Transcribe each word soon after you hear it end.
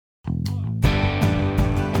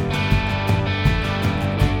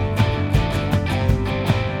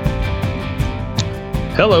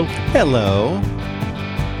Hello. Hello.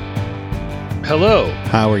 Hello.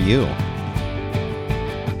 How are you?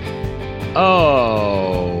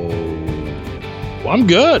 Oh, I'm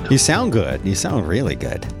good. You sound good. You sound really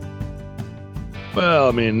good. Well,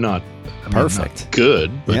 I mean, not Perfect. not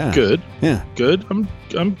good, but Yeah. good. Yeah. Good.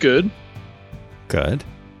 I'm good. Good.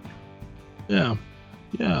 Yeah.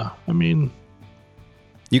 Yeah. I mean,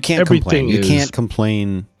 You can't Everything complain. You is- can't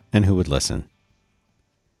complain, and who would listen?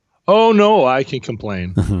 oh no, I can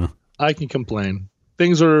complain. I can complain.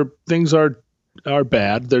 Things are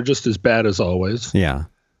bad. They're just as bad as always. Yeah.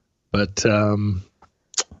 But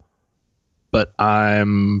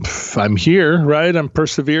I'm here, right? I'm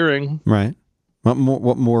persevering. Right. What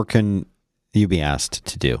more can you be asked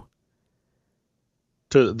to do?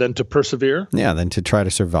 To persevere. Yeah, than to try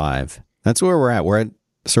to survive. That's where we're at. We're at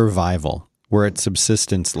survival. We're at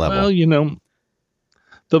subsistence level. Well, you know,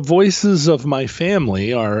 the voices of my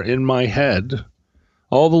family are in my head.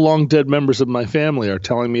 All the long dead members of my family are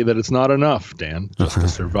telling me that it's not enough, Dan. Just to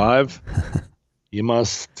survive, you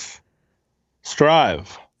must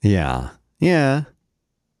strive. Yeah. Yeah.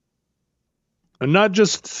 And not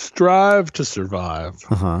just strive to survive,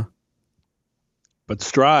 Uh-huh. but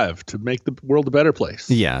strive to make the world a better place.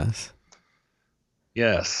 Yes.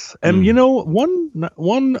 Yes. And you know,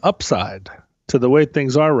 one upside to the way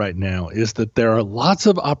things are right now is that there are lots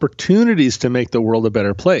of opportunities to make the world a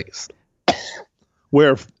better place.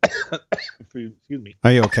 Where, excuse me,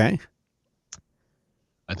 Are you okay?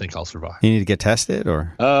 I think I'll survive. You need to get tested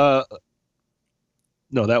or?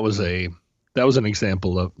 No, that was an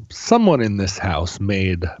example of someone in this house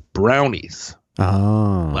made brownies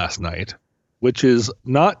Oh. last night, which is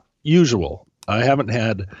not usual. I haven't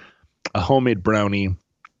had a homemade brownie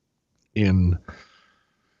in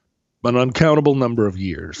an uncountable number of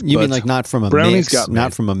years. You mean But like not from a brownies mix, got not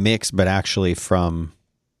made. from a mix, but actually from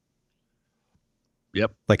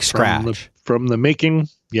Yep. like scratch. From the making,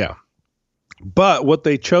 yeah. But what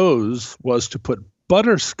they chose was to put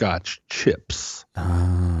butterscotch chips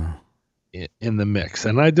Oh. in the mix.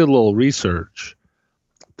 And I did a little research.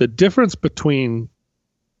 The difference between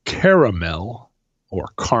caramel or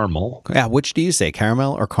caramel, Yeah, which do you say,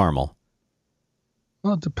 caramel or caramel?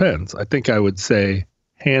 well, it depends. I think I would say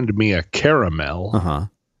hand me a caramel, Uh-huh.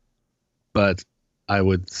 but I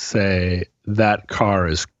would say that car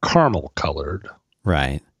is caramel colored.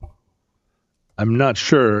 Right. I'm not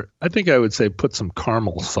sure. I think I would say put some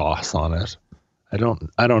caramel sauce on it. I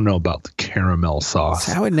don't know about the caramel sauce.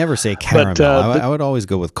 I would never say caramel. I would always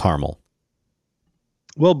go with caramel.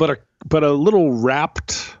 Well, but a little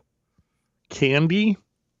wrapped candy,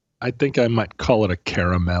 I think I might call it a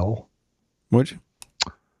caramel. Would you?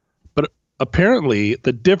 But apparently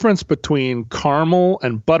the difference between caramel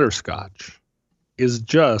and butterscotch is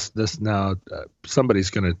just this. Now somebody's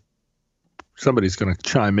going to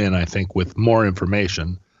chime in, I think, with more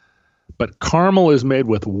information. But caramel is made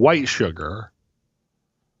with white sugar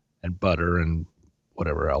and butter and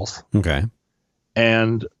whatever else. Okay.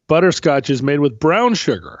 And butterscotch is made with brown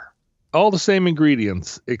sugar. All the same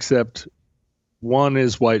ingredients, except one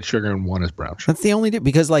is white sugar and one is brown sugar. That's the only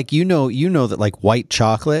because like you know that like white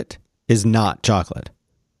chocolate is not chocolate.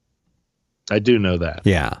 I do know that.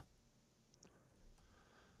 Yeah.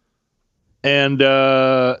 And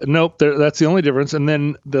nope, that's the only difference. And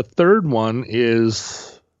then the third one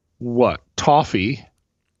is what? Toffee,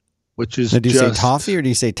 which is Now, do you just, say toffee or do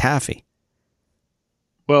you say taffy?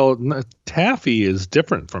 Well, taffy is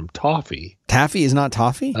different from toffee. Taffy is not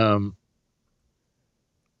toffee?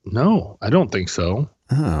 No, I don't think so.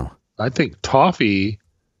 Oh. I think toffee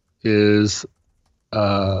is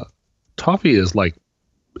like,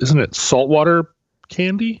 isn't it saltwater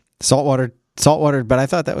candy? Saltwater, but I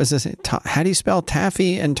thought that was the same. How do you spell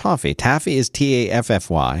taffy and toffee? Taffy is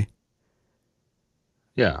Taffy.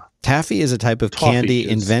 Yeah. Taffy is a type of Toffee candy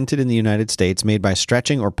is- invented in the United States made by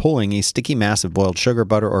stretching or pulling a sticky mass of boiled sugar,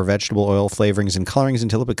 butter, or vegetable oil flavorings and colorings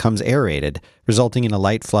until it becomes aerated, resulting in a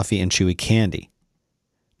light, fluffy, and chewy candy.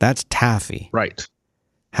 That's taffy. Right.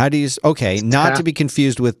 How do you... Okay, not taff- to be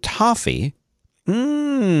confused with toffee.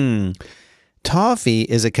 Toffee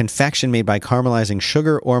is a confection made by caramelizing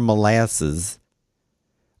sugar or molasses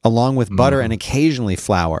along with butter and occasionally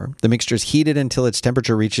flour. The mixture is heated until its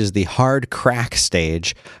temperature reaches the hard crack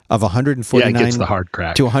stage of Yeah, 149 it gets the hard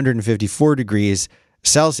crack. to 154 degrees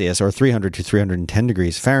Celsius or 300 to 310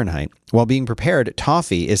 degrees Fahrenheit. While being prepared,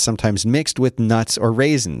 toffee is sometimes mixed with nuts or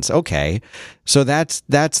raisins. Okay, so that's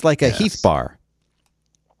like a Heath bar,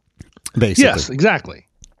 basically. Yes, exactly.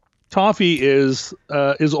 Toffee is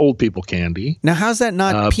old people candy. Now, how's that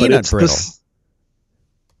not but peanut it's brittle?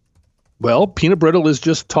 Well, peanut brittle is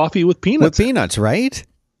just toffee with peanuts. With peanuts, right?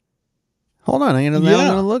 Hold on, I'm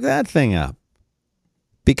gonna look that thing up.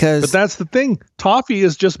 Because but that's the thing. Toffee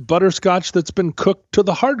is just butterscotch that's been cooked to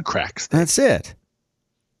the hard cracks. That's it.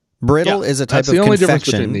 Brittle is a type of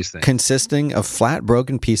confection consisting of flat,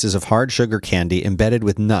 broken pieces of hard sugar candy embedded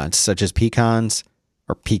with nuts, such as pecans,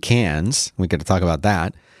 we get to talk about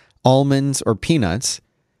that, almonds, or peanuts.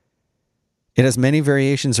 It has many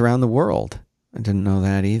variations around the world. I didn't know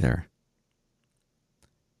that either.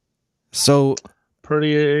 So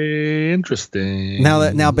pretty interesting.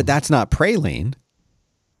 But that's not praline.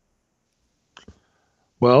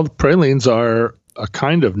 Well, pralines are a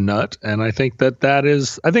kind of nut, and I think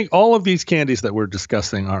I think all of these candies that we're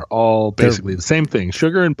discussing are all basically the same thing: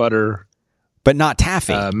 sugar and butter, but not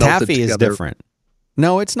taffy. Taffy is different.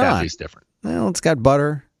 No, it's not. Taffy's different. Well, it's got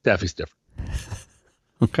butter. Taffy's different.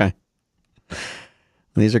 Okay.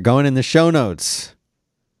 These are going in the show notes.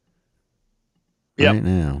 Right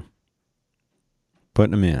now.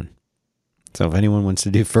 Putting them in. So if anyone wants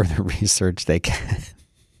to do further research, they can.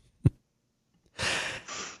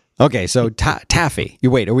 Okay, so taffy.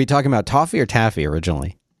 Wait, are we talking about toffee or taffy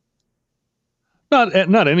originally? Not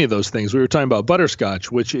any of those things. We were talking about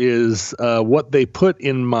butterscotch, which is what they put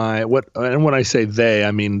in and when I say they,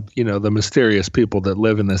 I mean, the mysterious people that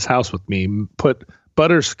live in this house with me put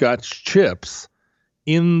butterscotch chips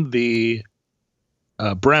in the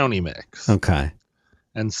brownie mix. Okay.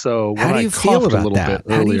 And so how do you feel about that?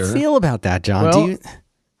 How do you feel about that, John? Well,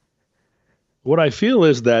 what I feel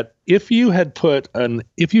is that if you had put an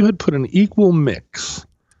equal mix,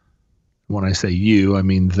 when I say you, I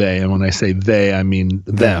mean they, and when I say they, I mean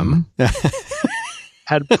them,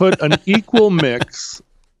 had put an equal mix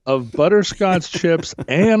of butterscotch chips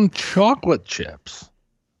and chocolate chips,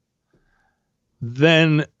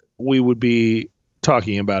 then we would be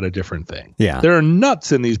talking about a different thing. Yeah. There are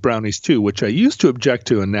nuts in these brownies too, which I used to object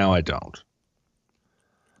to, and now I don't.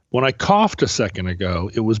 When I coughed a second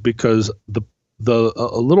ago, it was because a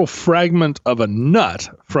little fragment of a nut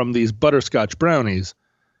from these butterscotch brownies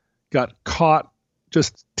got caught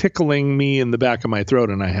just tickling me in the back of my throat,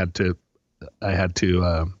 and I had to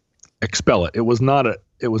expel it. It was not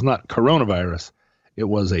coronavirus. It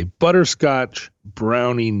was a butterscotch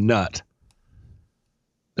brownie nut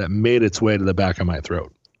that made its way to the back of my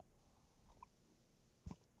throat.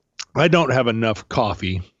 I don't have enough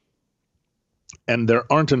coffee, and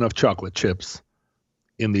there aren't enough chocolate chips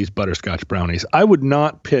in these butterscotch brownies. I would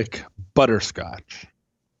not pick butterscotch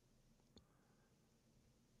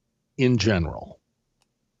in general.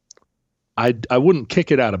 I wouldn't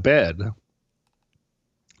kick it out of bed.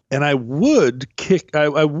 And I would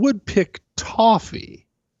pick toffee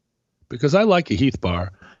because I like a Heath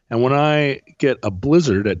bar. And when I get a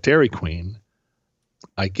Blizzard at Dairy Queen,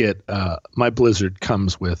 I get my Blizzard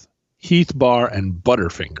comes with Heath bar and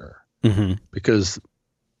Butterfinger, because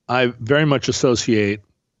I very much associate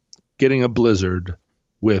getting a Blizzard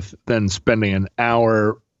with then spending an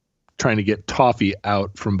hour trying to get toffee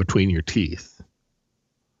out from between your teeth.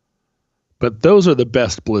 But those are the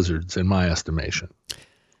best Blizzards in my estimation.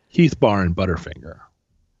 Heath bar and Butterfinger.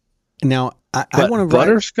 Now, I want to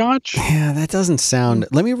butterscotch? Yeah, that doesn't sound.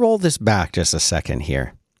 Let me roll this back just a second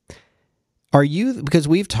here. Are you, because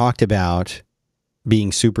we've talked about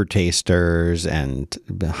being super tasters and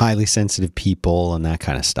highly sensitive people and that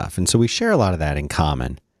kind of stuff. And so we share a lot of that in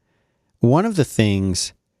common. One of the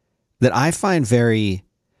things that I find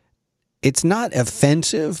it's not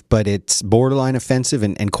offensive, but it's borderline offensive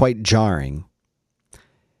and quite jarring,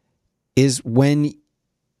 is when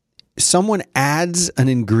someone adds an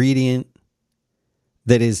ingredient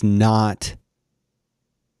that is not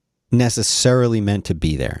necessarily meant to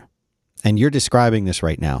be there. And you're describing this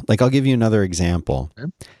right now. Like, I'll give you another example.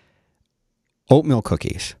 Okay. Oatmeal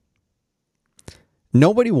cookies.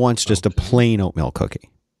 Nobody wants just a plain oatmeal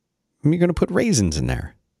cookie. You're going to put raisins in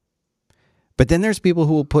there. But then there's people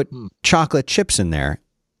who will put chocolate chips in there,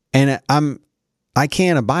 and I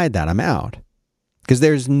can't abide that. I'm out. Because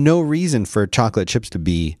there's no reason for chocolate chips to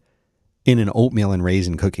be in an oatmeal and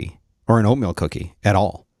raisin cookie or an oatmeal cookie at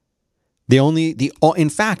all. In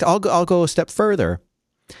fact, I'll go a step further.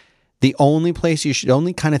 The only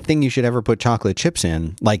kind of thing you should ever put chocolate chips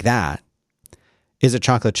in like that is a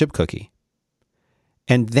chocolate chip cookie.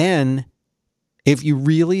 And then if you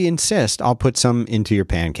really insist, I'll put some into your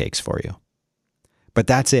pancakes for you. But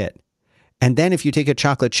that's it. And then if you take a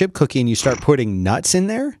chocolate chip cookie and you start putting nuts in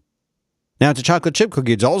there, now it's a chocolate chip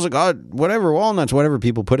cookie. It's also got whatever, walnuts, whatever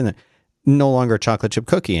people put in it. No longer a chocolate chip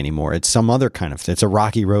cookie anymore. It's some other kind of, it's a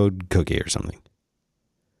Rocky Road cookie or something.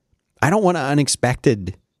 I don't want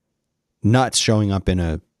unexpected nuts showing up in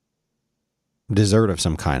a dessert of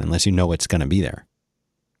some kind unless you know it's going to be there.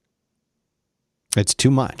 It's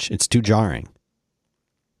too much. It's too jarring.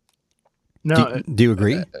 Now, do you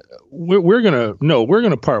agree? We're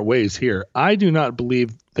gonna part ways here. I do not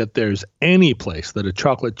believe that there's any place that a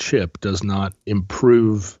chocolate chip does not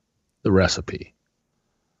improve the recipe.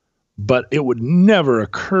 But it would never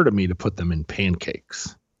occur to me to put them in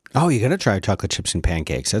pancakes. Oh, you got to try chocolate chips and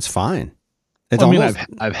pancakes. That's fine.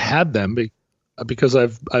 I've had them because I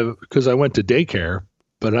went to daycare,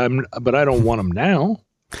 but I don't want them now.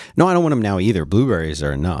 No, I don't want them now either. Blueberries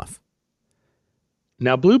are enough.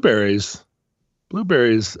 Now blueberries,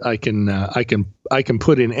 I can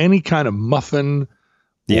put in any kind of muffin,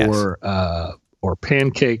 yes, or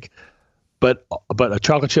pancake, but a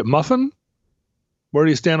chocolate chip muffin. Where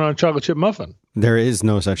do you stand on a chocolate chip muffin? There is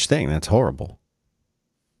no such thing. That's horrible.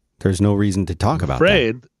 There's no reason to talk about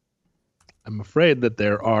that. I'm afraid that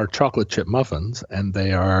there are chocolate chip muffins, and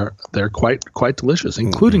they're quite delicious,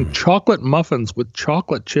 including chocolate muffins with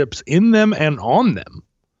chocolate chips in them and on them,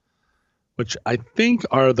 which I think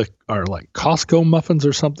are like Costco muffins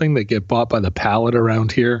or something that get bought by the pallet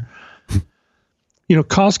around here. You know,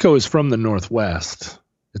 Costco is from the Northwest.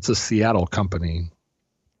 It's a Seattle company.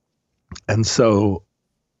 And so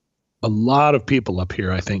a lot of people up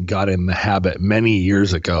here, I think, got in the habit many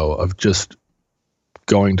years ago of just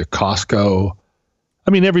going to Costco.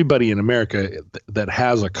 I mean, everybody in America that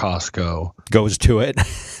has a Costco goes to it,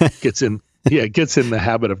 gets in the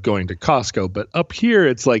habit of going to Costco. But up here,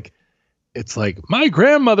 it's like my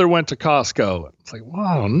grandmother went to Costco. It's like,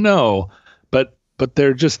 wow, no. But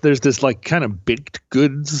there's this like kind of baked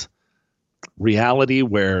goods reality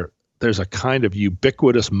where there's a kind of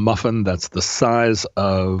ubiquitous muffin that's the size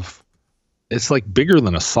of, it's like bigger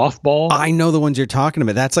than a softball. I know the ones you're talking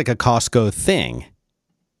about. That's like a Costco thing.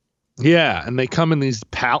 Yeah, and they come in these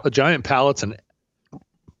giant pallets, and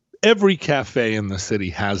every cafe in the city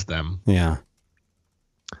has them. Yeah.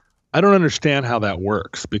 I don't understand how that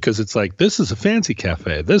works, because it's like, this is a fancy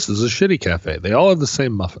cafe, this is a shitty cafe. They all have the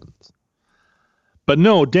same muffins. But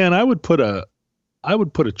no, Dan, I would put a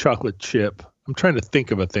chocolate chip. I'm trying to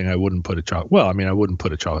think of a thing I wouldn't put a chocolate. Well, I mean, I wouldn't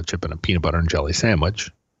put a chocolate chip in a peanut butter and jelly sandwich.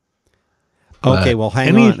 Okay, well,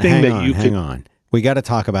 hang on. We got to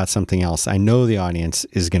talk about something else. I know the audience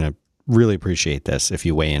is going to really appreciate this if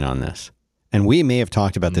you weigh in on this. And we may have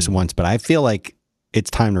talked about this once, but I feel like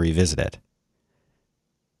it's time to revisit it.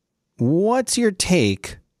 What's your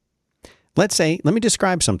take? Let me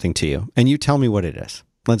describe something to you, and you tell me what it is.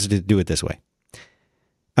 Let's do it this way.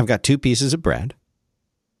 I've got 2 pieces of bread.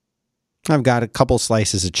 I've got a couple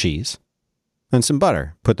slices of cheese and some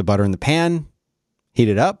butter. Put the butter in the pan, heat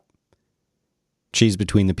it up, cheese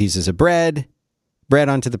between the pieces of bread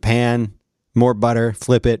onto the pan, more butter,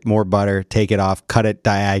 flip it, more butter, take it off, cut it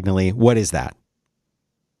diagonally. What is that?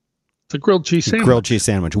 It's a grilled cheese sandwich. Grilled cheese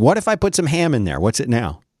sandwich. What if I put some ham in there? What's it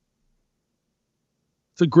now?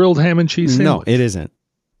 It's a grilled ham and cheese sandwich. No, it isn't.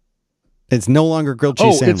 It's no longer grilled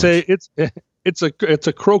cheese sandwich. It's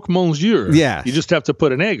a croque monsieur. Yeah. You just have to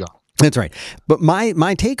put an egg on. That's right. But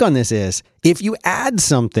my take on this is, if you add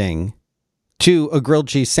something to a grilled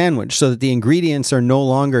cheese sandwich so that the ingredients are no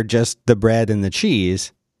longer just the bread and the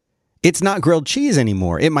cheese, it's not grilled cheese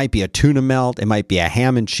anymore. It might be a tuna melt. It might be a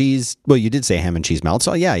ham and cheese. Well, you did say ham and cheese melt.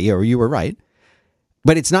 So yeah, you were right.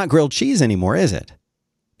 But it's not grilled cheese anymore, is it?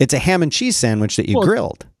 It's a ham and cheese sandwich that you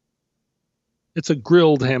grilled. It's a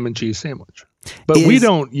grilled ham and cheese sandwich. But we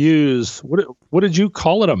don't use, what did you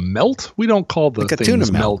call it? A melt? We don't call the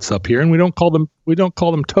things melts up here, and we don't call them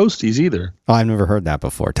toasties either. Oh, I've never heard that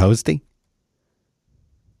before. Toasty?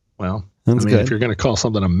 Well, that's good. If you're going to call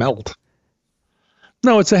something a melt.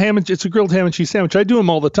 No, it's a grilled ham and cheese sandwich. I do them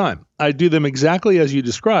all the time. I do them exactly as you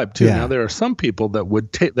described too. Yeah. Now there are some people that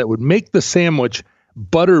would make the sandwich,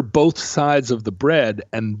 butter both sides of the bread,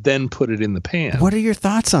 and then put it in the pan. What are your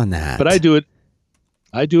thoughts on that? But I do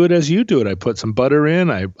it as you do it. I put some butter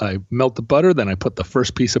in, I melt the butter, then I put the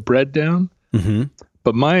first piece of bread down. Mm-hmm.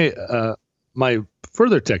 But my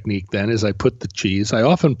further technique then is I put the cheese. I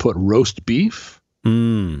often put roast beef,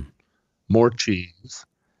 more cheese.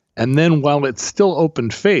 And then while it's still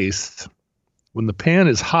open-faced, when the pan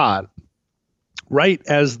is hot, right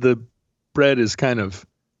as the bread is kind of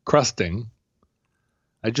crusting,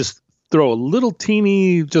 I just throw a little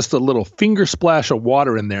finger splash of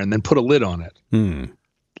water in there and then put a lid on it.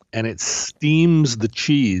 And it steams the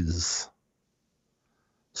cheese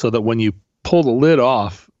so that when you pull the lid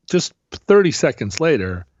off, just 30 seconds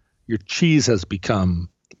later, your cheese has become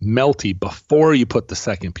melty before you put the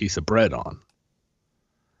second piece of bread on.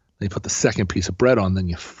 Then you put the second piece of bread on, then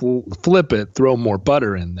you flip it, throw more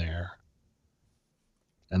butter in there.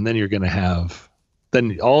 And then you're going to have,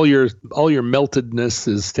 then all your meltedness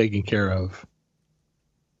is taken care of.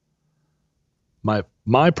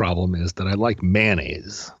 My problem is that I like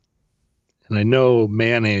mayonnaise. And I know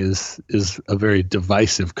mayonnaise is a very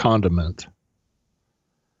divisive condiment,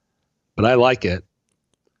 but I like it.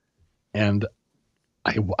 And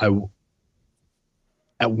I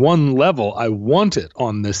at one level, I want it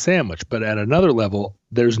on this sandwich, but at another level,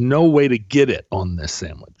 there's no way to get it on this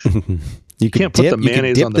sandwich. You can't put the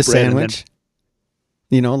mayonnaise on the bread sandwich.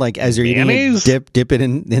 Like as you're mayonnaise? eating it, dip it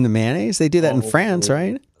in the mayonnaise. They do that in France,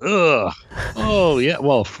 right? Ugh. Oh yeah.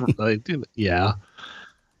 Well, they do. Yeah,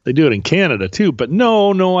 they do it in Canada too. But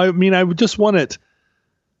no. I mean, I would just want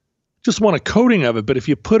a coating of it. But if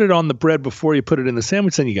you put it on the bread before you put it in the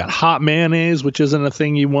sandwich, then you got hot mayonnaise, which isn't a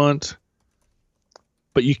thing you want.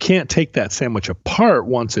 But you can't take that sandwich apart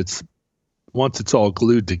once it's all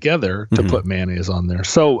glued together to put mayonnaise on there.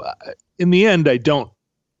 So in the end, I don't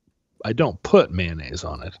put mayonnaise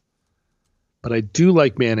on it, but I do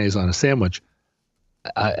like mayonnaise on a sandwich.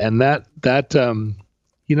 And that's a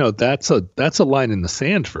line in the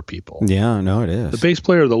sand for people. Yeah, no, it is. The bass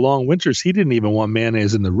player of the Long Winters, he didn't even want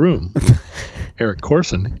mayonnaise in the room. Eric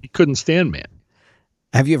Corson, he couldn't stand mayonnaise.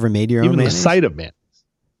 Have you ever made your own mayonnaise? Even the sight of mayonnaise.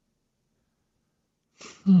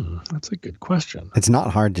 That's a good question. It's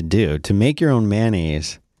not hard to do. To make your own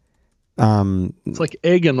mayonnaise, it's like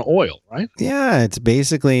egg and oil, right? Yeah, it's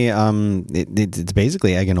basically it's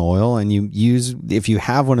basically egg and oil, and you use, if you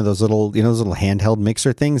have one of those little those little handheld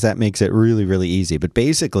mixer things, that makes it really, really easy. But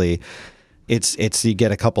basically, it's you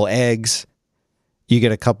get a couple eggs, you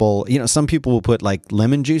get a couple. Some people will put like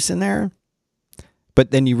lemon juice in there,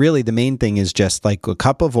 but then the main thing is just like a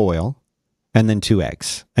cup of oil, and then 2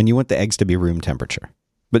 eggs, and you want the eggs to be room temperature.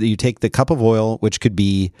 But you take the cup of oil, which could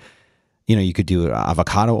be, you could do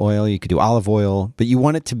avocado oil, you could do olive oil, but you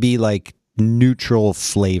want it to be like neutral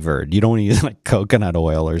flavored. You don't want to use like coconut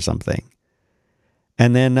oil or something.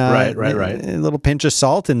 And then right. A little pinch of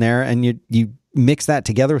salt in there, and you mix that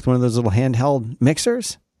together with one of those little handheld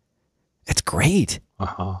mixers. It's great.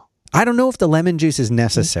 I don't know if the lemon juice is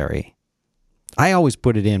necessary. I always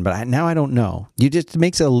put it in, but now I don't know. It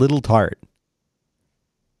makes it a little tart.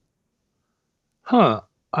 Huh.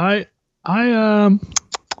 I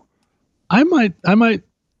might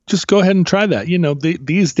just go ahead and try that.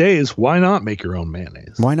 These days, why not make your own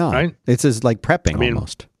mayonnaise? Why not? Right? It's just like prepping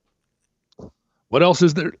almost. What else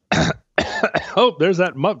is there? Oh, there's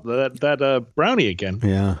that brownie again.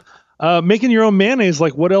 Yeah. Making your own mayonnaise.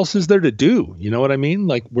 Like, what else is there to do? You know what I mean?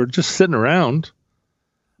 Like, we're just sitting around.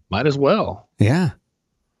 Might as well. Yeah.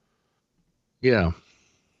 Yeah.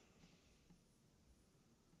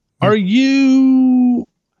 Are you,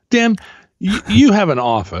 Dan? You have an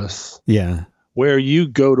office. Yeah. Where you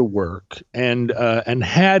go to work, and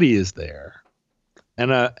Hattie is there,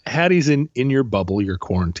 and Hattie's in your bubble, your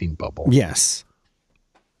quarantine bubble. Yes.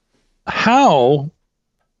 How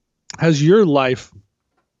has your life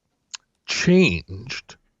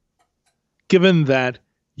changed, given that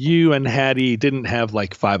you and Hattie didn't have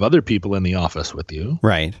like 5 other people in the office with you?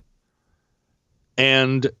 Right.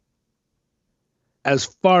 And as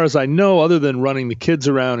far as I know, other than running the kids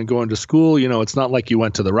around and going to school, it's not like you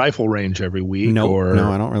went to the rifle range every week. No,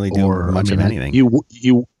 I don't really do much of anything.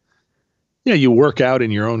 You work out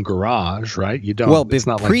in your own garage, right? You don't. Well, it's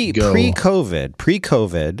not like you go.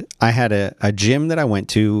 Pre-COVID, I had a gym that I went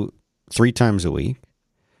to 3 times a week.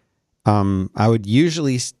 I would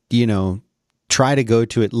usually, try to go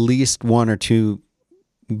to at least 1 or 2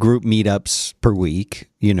 group meetups per week.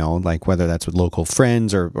 Like whether that's with local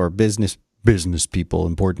friends or business people,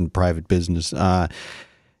 important private business, that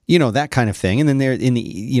kind of thing. And then there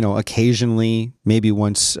occasionally, maybe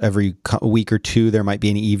once every week or 2, there might be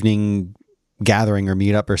an evening gathering or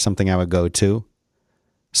meetup or something I would go to,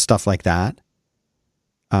 stuff like that.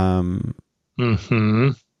 And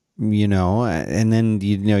then,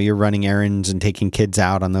 you're running errands and taking kids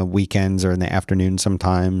out on the weekends or in the afternoon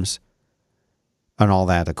sometimes, and all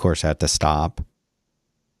that, of course, had to stop.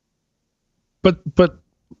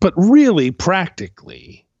 But really,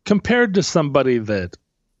 practically, compared to somebody that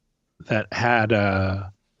had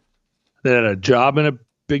a job in a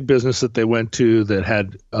big business that they went to, that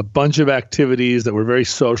had a bunch of activities that were very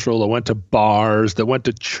social, that went to bars, that went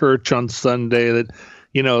to church on Sunday,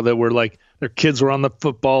 that were like their kids were on the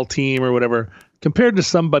football team or whatever, compared to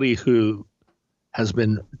somebody who has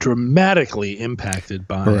been dramatically impacted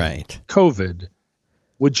by COVID,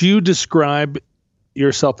 would you describe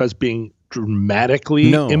yourself as being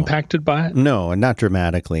dramatically impacted by it? No, not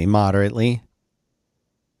dramatically. Moderately.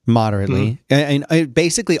 And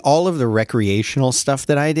basically all of the recreational stuff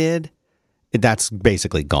that I did, that's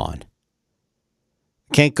basically gone.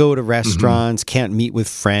 Can't go to restaurants, can't meet with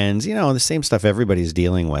friends, the same stuff everybody's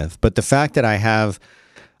dealing with. But the fact that I have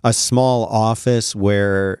a small office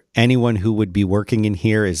where anyone who would be working in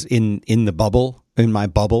here is in the bubble, in my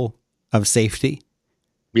bubble of safety.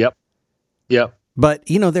 Yep. But,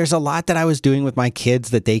 there's a lot that I was doing with my kids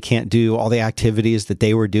that they can't do. All the activities that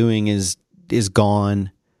they were doing is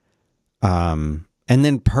gone. And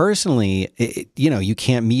then personally, you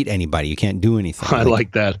can't meet anybody. You can't do anything. I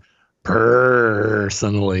like that.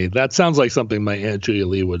 Personally. That sounds like something my Aunt Julia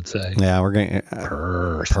Lee would say. Yeah, we're going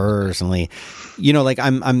to personally.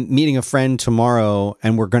 I'm meeting a friend tomorrow,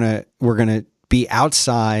 and we're gonna be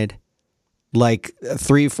outside, like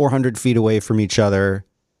 300-400 feet away from each other,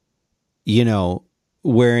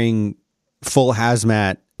 wearing full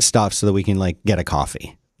hazmat stuff so that we can get a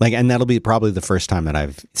coffee. And that'll be probably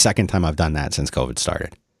the second time I've done that since COVID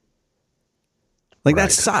started.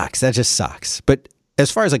 That sucks. That just sucks. But as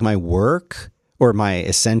far as my work or my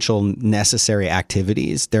essential necessary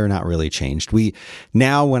activities, they're not really changed.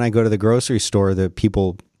 Now when I go to the grocery store, the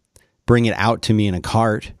people bring it out to me in a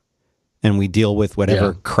cart, and we deal with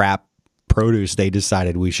whatever crap produce they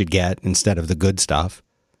decided we should get instead of the good stuff.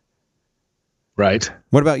 Right.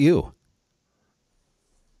 What about you?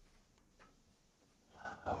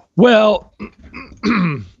 Well,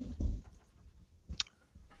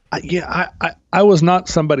 I was not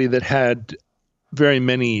somebody that had very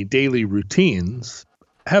many daily routines.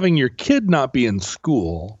 Having your kid not be in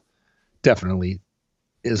school definitely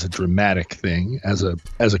is a dramatic thing as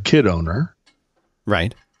a kid owner.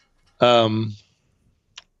 Right. But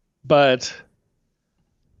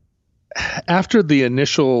after the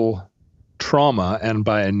initial trauma, and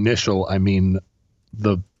by initial, I mean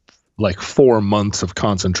the 4 months of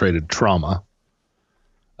concentrated trauma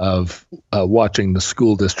of watching the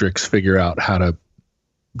school districts figure out how to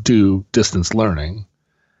do distance learning,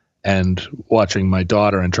 and watching my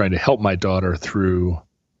daughter and trying to help my daughter through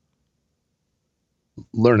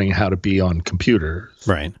learning how to be on computers.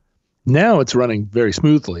 Right. Now it's running very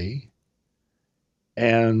smoothly.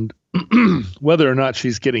 And whether or not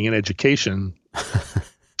she's getting an education,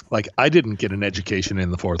 I didn't get an education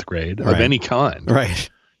in the 4th grade of any kind. Right.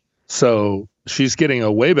 So she's getting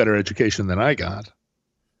a way better education than I got.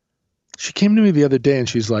 She came to me the other day and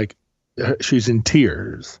she's she's in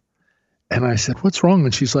tears. And I said, "What's wrong?"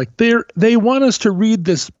 And she's like, they want us to read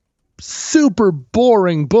this super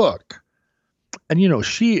boring book. And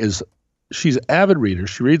she's an avid reader.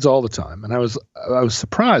 She reads all the time. And I was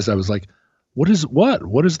surprised. I was like, what is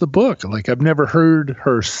the book? I've never heard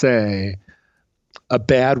her say a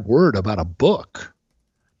bad word about a book.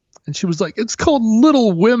 And she was like, "It's called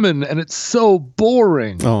Little Women and it's so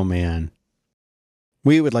boring." Oh man.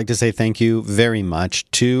 We would like to say thank you very much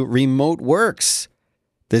to Remote Works.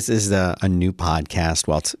 This is a new podcast.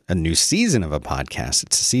 Well, it's a new season of a podcast.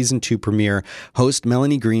 It's a season 2 premiere. Host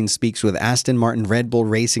Melanie Green speaks with Aston Martin Red Bull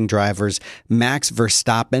racing drivers Max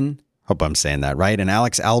Verstappen, hope I'm saying that right, and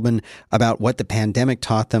Alex Albon about what the pandemic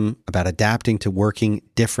taught them about adapting to working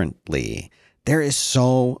differently. There is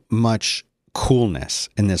so much coolness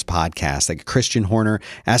in this podcast. Christian Horner,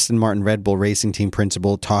 Aston Martin Red Bull racing team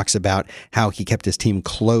principal, talks about how he kept his team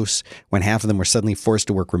close when half of them were suddenly forced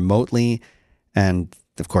to work remotely. And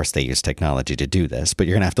of course, they use technology to do this, but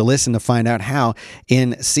you're going to have to listen to find out how.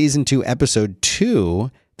 In season 2, episode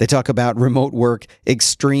 2, they talk about remote work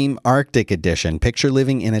extreme Arctic edition. Picture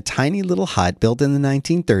living in a tiny little hut built in the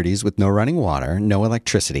 1930s with no running water, no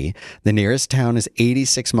electricity. The nearest town is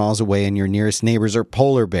 86 miles away, and your nearest neighbors are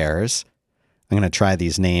polar bears. I'm going to try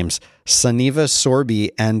these names. Sunniva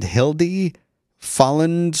Sorby and Hildi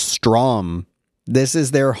Fallenstrom. This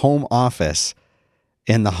is their home office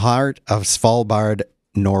in the heart of Svalbard,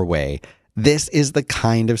 Norway. This is the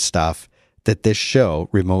kind of stuff that this show,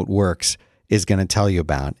 Remote Works, is going to tell you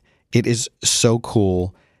about. It is so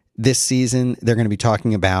cool. This season, they're going to be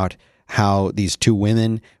talking about how these 2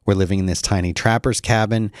 women were living in this tiny trapper's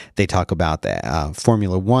cabin. They talk about the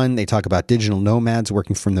Formula One. They talk about digital nomads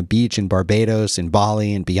working from the beach in Barbados, in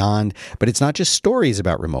Bali, and beyond. But it's not just stories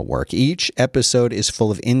about remote work. Each episode is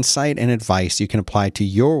full of insight and advice you can apply to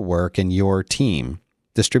your work and your team.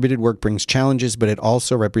 Distributed work brings challenges, but it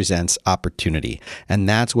also represents opportunity. And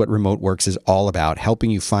that's what Remote Works is all about,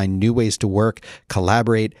 helping you find new ways to work,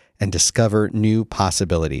 collaborate, and discover new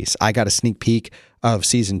possibilities. I got a sneak peek of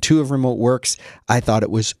season 2 of Remote Works. I thought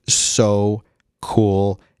it was so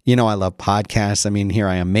cool. I love podcasts. I mean, here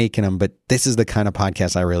I am making them, but this is the kind of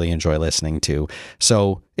podcast I really enjoy listening to.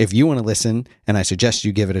 So if you want to listen, and I suggest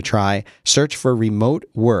you give it a try, search for Remote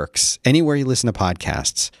Works anywhere you listen to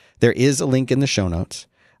podcasts. There is a link in the show notes,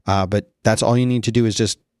 but that's all you need to do is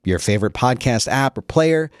just your favorite podcast app or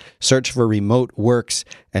player, search for Remote Works,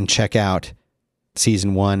 and check out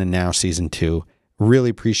season 1 and now season 2.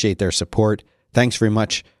 Really appreciate their support. Thanks very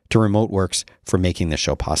much to RemoteWorks for making this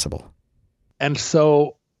show possible. And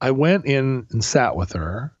so I went in and sat with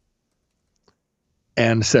her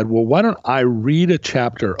and said, well, why don't I read a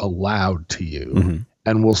chapter aloud to you,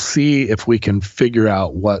 and we'll see if we can figure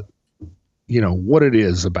out what it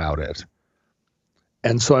is about it.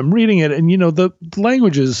 And so I'm reading it, and the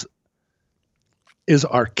language is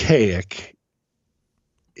archaic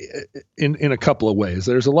in a couple of ways.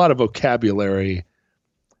 There's a lot of vocabulary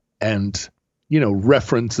and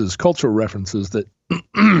references, cultural references that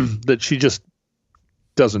that she just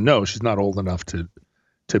doesn't know. She's not old enough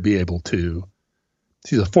to be able to.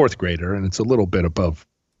 She's a fourth grader, and it's a little bit above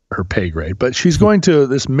her pay grade. But she's going to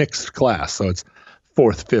this mixed class, so it's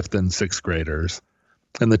fourth, fifth, and sixth graders,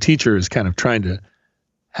 and the teacher is kind of trying to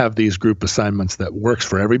have these group assignments that works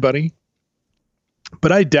for everybody.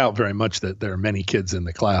 But I doubt very much that there are many kids in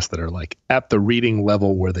the class that are like at the reading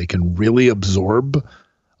level where they can really absorb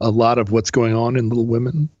a lot of what's going on in Little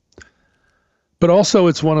Women. But also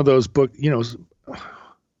it's one of those books,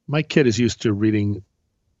 my kid is used to reading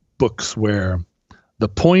books where the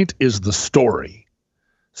point is the story.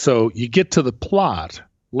 So you get to the plot.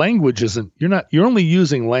 Language isn't, you're only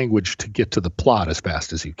using language to get to the plot as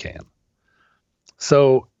fast as you can.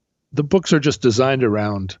 So the books are just designed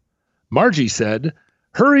around, Margie said,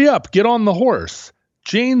 hurry up, get on the horse.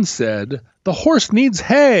 Jane said, the horse needs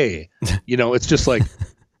hay. It's just like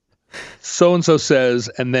so-and-so says,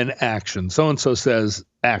 and then action. So-and-so says,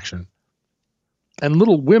 action. And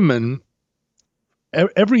Little Women,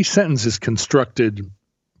 every sentence is constructed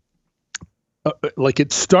like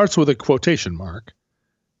it starts with a quotation mark,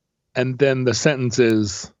 and then the sentence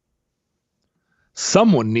is,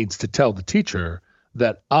 someone needs to tell the teacher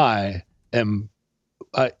that I am,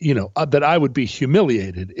 that I would be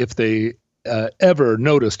humiliated if they ever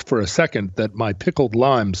noticed for a second that my pickled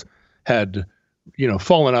limes had,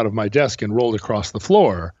 fallen out of my desk and rolled across the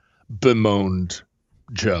floor, bemoaned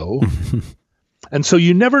Joe. And so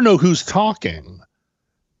you never know who's talking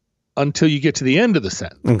until you get to the end of the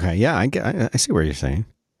sentence. Okay, yeah, I see what you're saying.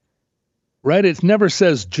 Right? It never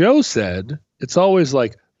says Joe said. It's always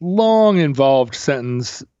like long involved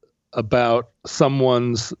sentence about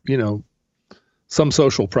someone's, some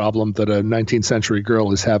social problem that a 19th century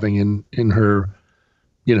girl is having in her,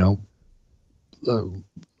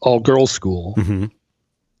 all girls school. Mm-hmm.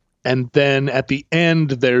 And then at the end,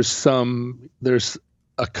 there's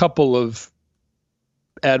a couple of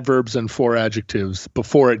adverbs and 4 adjectives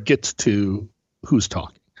before it gets to who's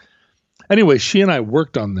talking. Anyway, she and I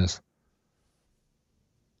worked on this.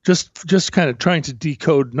 Just kind of trying to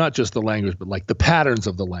decode not just the language, but like the patterns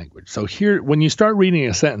of the language. So here, when you start reading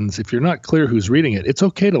a sentence, if you're not clear who's reading it, it's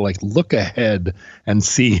okay to like look ahead and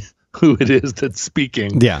see who it is that's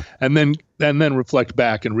speaking. Yeah. And then reflect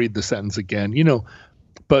back and read the sentence again,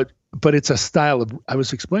 but it's a style of, I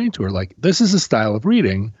was explaining to her, like, this is a style of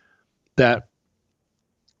reading that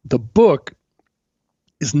the book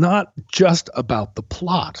is not just about the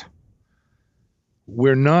plot.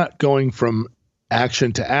 We're not going from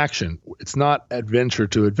action to action. It's not adventure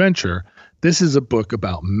to adventure. This is a book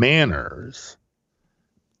about manners.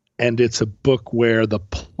 And it's a book where the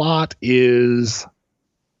plot is,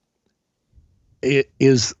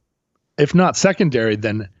 if not secondary,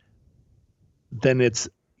 then it's,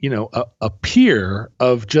 a peer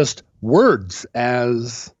of just words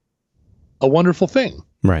as a wonderful thing.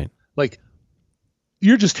 Right. Like,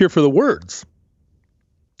 you're just here for the words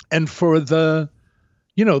and for the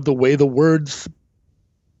way the words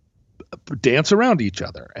dance around each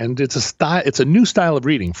other. And it's a new style of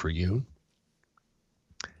reading for you.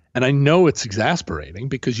 And I know it's exasperating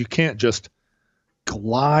because you can't just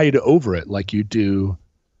glide over it like you do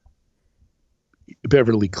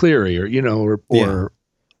Beverly Cleary or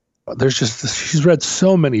there's just, she's read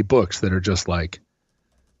so many books that are just like,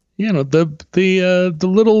 the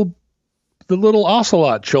little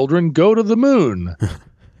ocelot children go to the moon.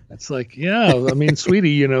 It's like, yeah, I mean,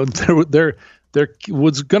 sweetie, there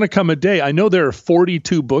was going to come a day. I know there are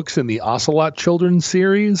 42 books in the Ocelot Children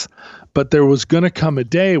series, but there was going to come a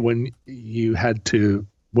day when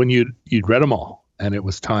you'd read them all and it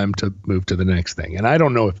was time to move to the next thing. And I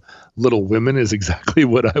don't know if Little Women is exactly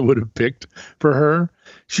what I would have picked for her.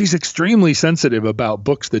 She's extremely sensitive about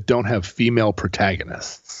books that don't have female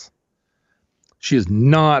protagonists. She is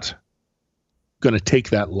not going to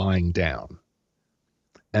take that lying down.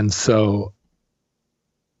 And so,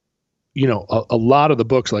 a lot of the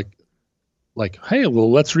books like, hey,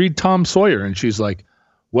 well, let's read Tom Sawyer. And she's like,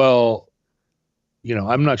 well,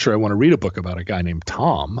 I'm not sure I want to read a book about a guy named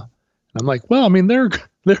Tom. And I'm like, well, I mean, there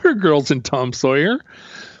are girls in Tom Sawyer,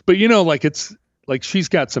 but like she's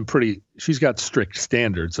got strict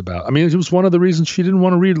standards about. I mean, it was one of the reasons she didn't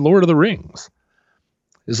want to read Lord of the Rings.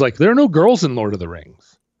 Is like there are no girls in Lord of the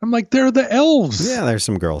Rings. I'm like, they're the elves. Yeah, there's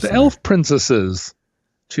some girls. The elf princesses.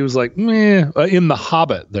 She was like, meh. In The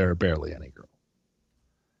Hobbit, there are barely any girls.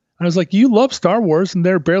 I was like, you love Star Wars, and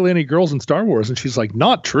there are barely any girls in Star Wars. And she's like,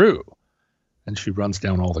 not true. And she runs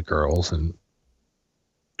down all the girls. And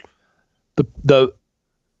the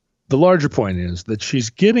larger point is that she's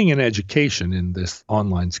getting an education in this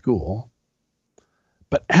online school.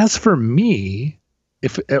 But as for me,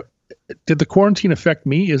 did the quarantine affect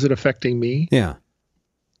me? Is it affecting me? Yeah.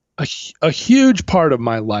 A huge part of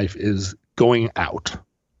my life is going out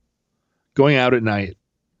at night,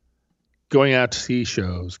 going out to see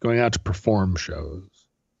shows, going out to perform shows,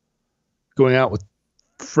 going out with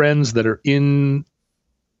friends that are in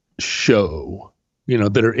show,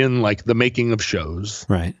 that are in like the making of shows.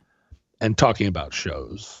 Right. And talking about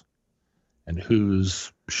shows and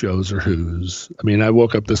whose shows are whose. I mean, I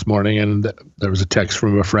woke up this morning and there was a text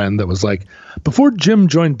from a friend that was like, before Jim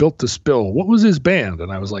joined Built to Spill, what was his band?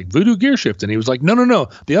 And I was like, Voodoo Gear Shift. And he was like, no,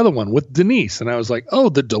 the other one with Denise. And I was like, oh,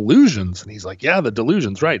 the Delusions. And he's like, yeah, the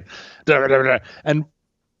Delusions, right.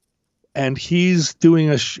 And he's doing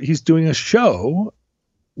a show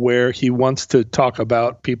where he wants to talk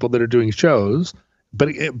about people that are doing shows, but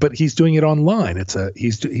he's doing it online.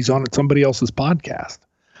 He's on somebody else's podcast.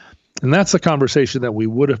 And that's a conversation that we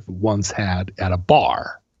would have once had at a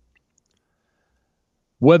bar.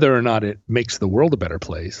 Whether or not it makes the world a better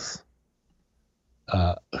place,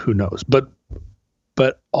 who knows? But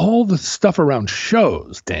all the stuff around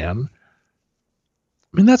shows, Dan, I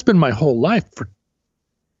mean, that's been my whole life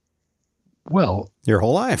your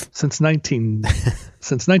whole life since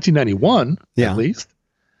 1991, yeah. At least.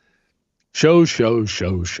 Shows.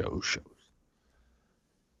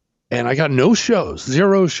 And I got no shows,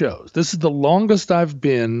 0 shows. This is the longest I've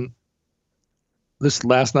been, this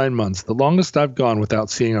last 9 months, the longest I've gone without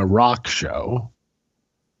seeing a rock show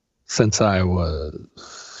since I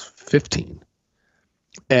was 15.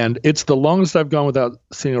 And it's the longest I've gone without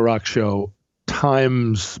seeing a rock show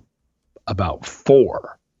times about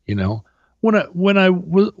 4, When I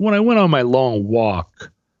went on my long walk,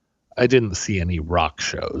 I didn't see any rock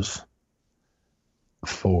shows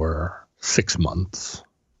for 6 months.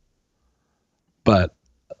 But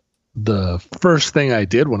the first thing I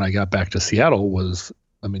did when I got back to Seattle was,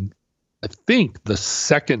 I think the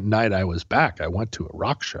second night I was back, I went to a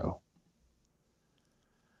rock show.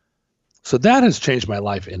 So that has changed my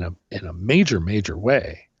life in a major, major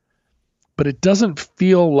way. But it doesn't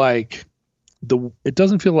feel like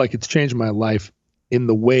it's changed my life in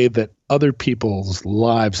the way that other people's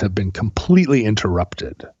lives have been completely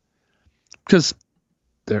interrupted. Because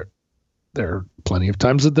there are plenty of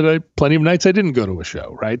times plenty of nights I didn't go to a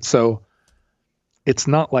show, right? So it's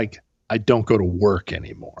not like I don't go to work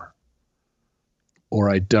anymore, or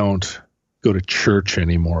I don't go to church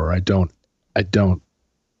anymore, or I don't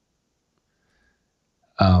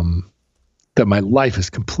that my life is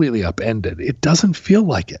completely upended. It doesn't feel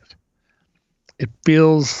like it. It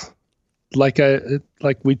feels like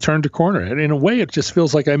we turned a corner. And in a way, it just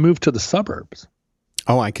feels like I moved to the suburbs.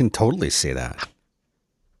 Oh, I can totally see that.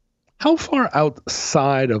 How far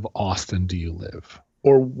outside of Austin do you live?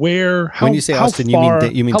 Or where? When you say Austin,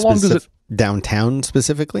 you mean downtown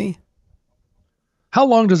specifically? How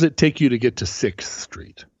long does it take you to get to 6th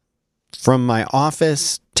Street? From my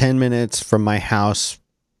office, 10 minutes. From my house,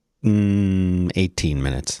 18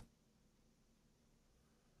 minutes.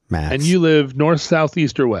 Max. And you live north, south,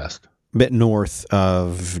 east, or west? A bit north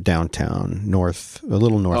of downtown, a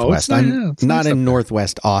little northwest. I'm not in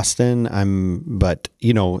northwest Austin. But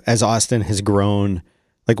as Austin has grown,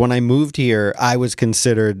 like when I moved here, I was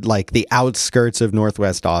considered like the outskirts of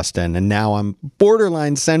northwest Austin, and now I'm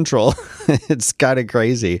borderline central. It's kind of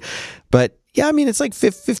crazy. But yeah, it's like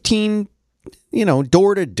 15,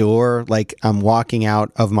 door to door. Like I'm walking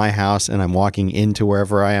out of my house and I'm walking into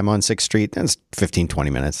wherever I am on 6th Street. That's 15, 20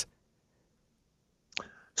 minutes.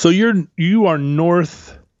 So you are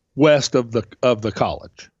northwest of the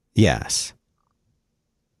college. Yes.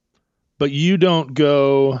 But you don't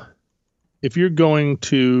go, if you're going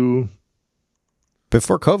to.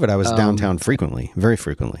 Before COVID, I was downtown frequently, very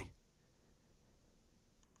frequently.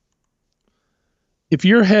 If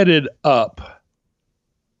you're headed up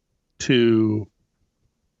to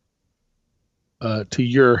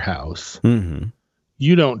your house, mm-hmm.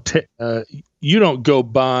 you don't go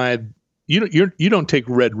by. You don't take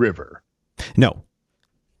Red River. No,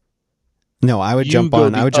 I would jump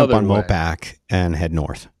on Mopac and head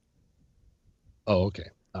north. Oh, okay.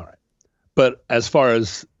 All right. But as far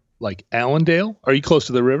as like Allendale, are you close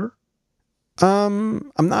to the river?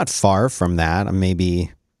 I'm not far from that. I'm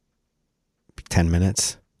maybe 10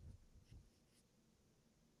 minutes.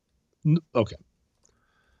 Okay.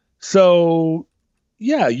 So,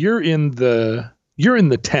 yeah, you're in the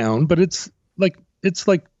town, but it's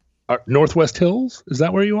like Northwest Hills. Is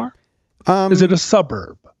that where you are? Is it a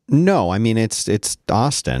suburb? No, I mean it's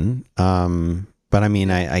Austin. But I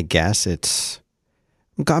mean I guess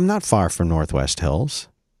I'm not far from Northwest Hills.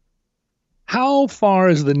 How far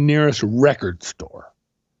is the nearest record store?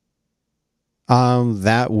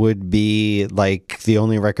 That would be like the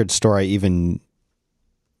only record store I even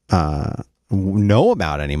know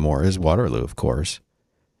about anymore is Waterloo, of course.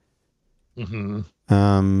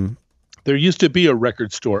 Mm-hmm. There used to be a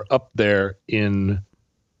record store up there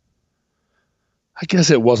I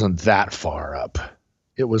guess it wasn't that far up.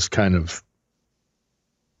 It was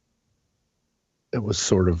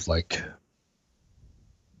sort of like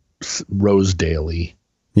Rosedale-y.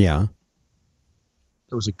 Yeah.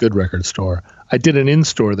 It was a good record store. I did an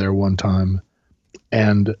in-store there one time,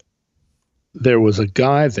 and there was a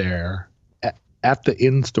guy there at the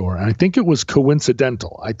in-store, and I think it was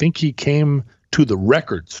coincidental. I think he came to the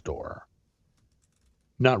record store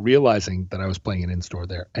not realizing that I was playing an in-store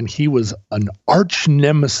there, and he was an arch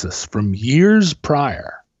nemesis from years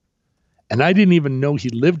prior, and I didn't even know he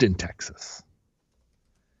lived in Texas.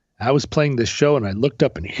 I was playing this show, and I looked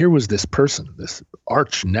up, and here was this person, this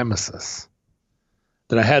arch nemesis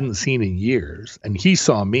that I hadn't seen in years, and he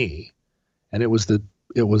saw me, and it was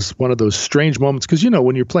one of those strange moments, because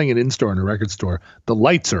when you're playing an in-store in a record store, the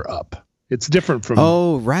lights are up. It's different from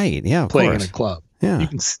right, yeah, playing in a club. Yeah,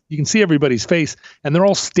 you can see everybody's face, and they're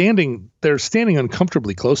all standing. They're standing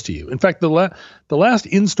uncomfortably close to you. In fact, the last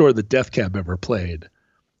in-store that Death Cab ever played,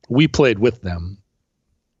 we played with them,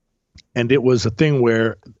 and it was a thing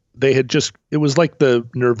where they had it was like the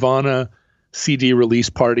Nirvana CD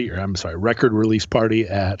release party, record release party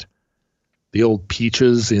at the old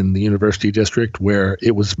Peaches in the University District, where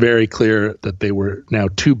it was very clear that they were now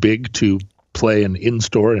too big to play an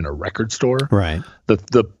in-store in a record store. Right.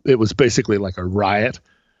 It was basically like a riot.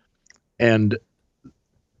 And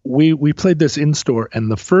we played this in-store,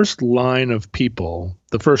 and the first line of people,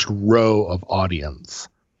 the first row of audience,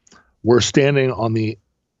 were standing on the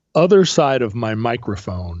other side of my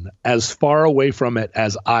microphone, as far away from it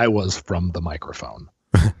as I was from the microphone.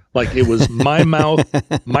 Like it was my mouth,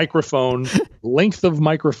 microphone, length of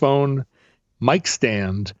microphone, mic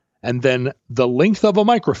stand, and then the length of a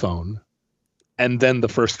microphone, and then the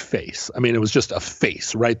first face. I mean, it was just a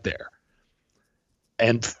face right there.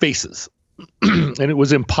 And faces. And it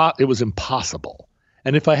was impossible.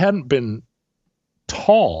 And if I hadn't been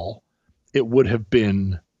tall, it would have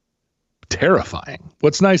been terrifying.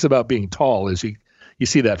 What's nice about being tall is you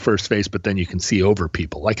see that first face, but then you can see over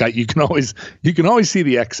people. Like you can always see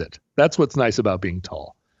the exit. That's what's nice about being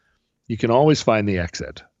tall. You can always find the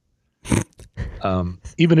exit.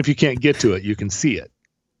 Even if you can't get to it, you can see it.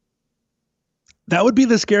 That would be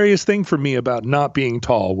the scariest thing for me about not being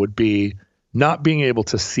tall, would be not being able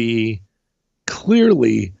to see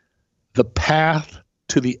clearly the path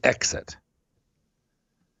to the exit.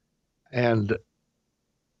 And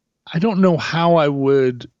I don't know how,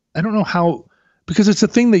 because it's a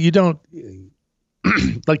thing that you don't,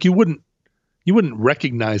 like you wouldn't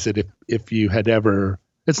recognize it if you had ever,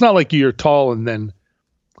 it's not like you're tall and then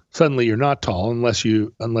suddenly you're not tall unless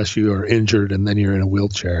you are injured and then you're in a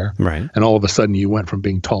wheelchair. Right. And all of a sudden you went from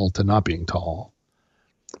being tall to not being tall.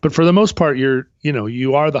 But for the most part, you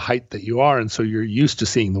are the height that you are. And so you're used to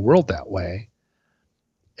seeing the world that way.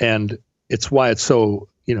 And it's why it's so,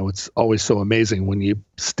 it's always so amazing when you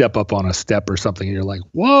step up on a step or something and you're like,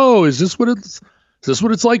 whoa, is this what it's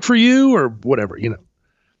like for you, or whatever,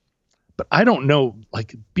 But I don't know,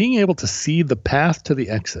 like being able to see the path to the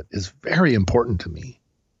exit is very important to me.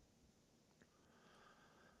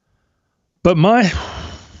 But my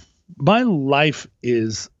life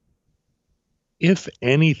is, if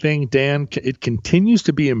anything, Dan, it continues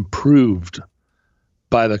to be improved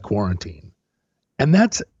by the quarantine. And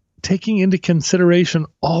that's taking into consideration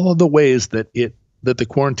all of the ways that the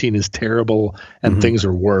quarantine is terrible and Mm-hmm. things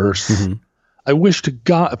are worse. Mm-hmm. I wish to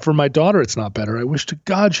God, for my daughter, it's not better. I wish to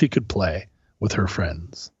God she could play with her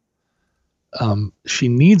friends. She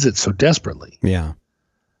needs it so desperately. Yeah.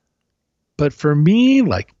 But for me,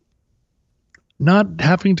 like not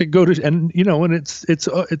having to go to, and it's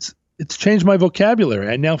changed my vocabulary.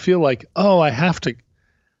 I now feel like, I have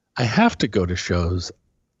to go to shows,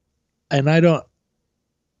 and I don't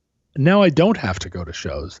have to go to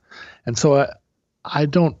shows. And so I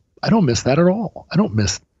don't miss that at all. I don't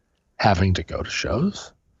miss having to go to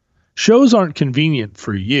shows. Shows aren't convenient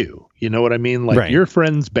for you. You know what I mean? Like right. Your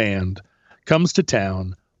friend's band comes to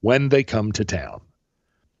town when they come to town.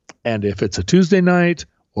 And if it's a Tuesday night,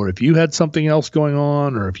 or if you had something else going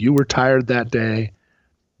on, or if you were tired that day,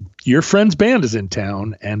 your friend's band is in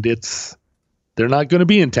town, and they're not going to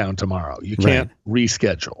be in town tomorrow. You can't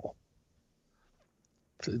reschedule.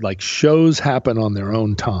 Like, shows happen on their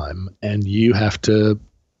own time, and you have to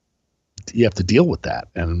deal with that.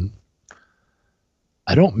 And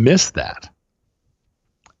I don't miss that.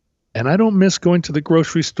 And I don't miss going to the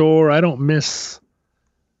grocery store. I don't miss,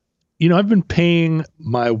 I've been paying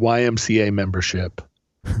my YMCA membership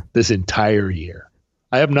this entire year.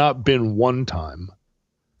 I have not been one time,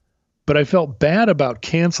 but I felt bad about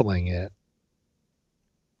canceling it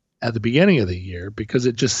at the beginning of the year because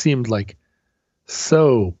it just seemed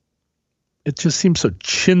so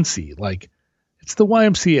chintzy. Like, it's the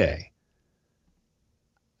YMCA.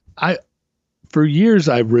 For years,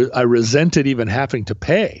 I resented even having to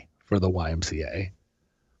pay for the YMCA,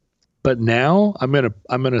 but now I'm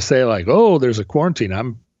gonna say, like, oh, there's a quarantine.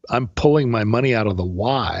 I'm pulling my money out of the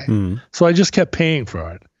Y. So I just kept paying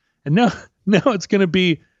for it, and now it's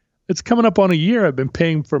coming up on a year I've been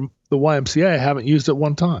paying for the YMCA. I haven't used it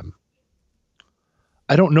one time.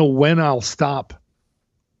 I don't know when I'll stop.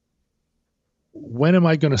 When am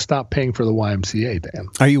I going to stop paying for the YMCA, Dan?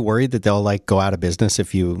 Are you worried that they'll go out of business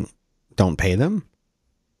if you don't pay them?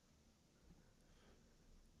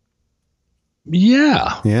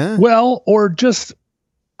 Yeah. Yeah. Well, or just,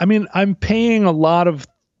 I'm paying a lot of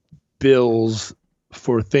bills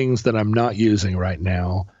for things that I'm not using right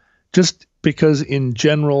now, just because in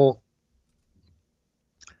general,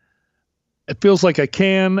 it feels like I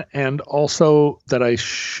can, and also that I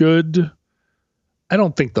should. I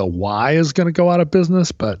don't think the Y is going to go out of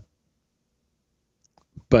business, but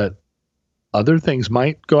other things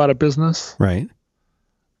might go out of business. Right.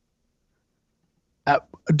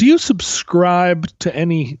 Do you subscribe to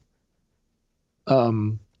any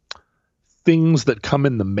things that come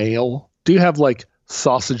in the mail? Do you have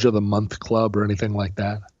Sausage of the Month Club or anything like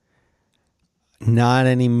that? Not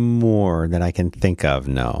anymore that I can think of.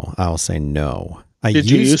 No, I'll say no. Did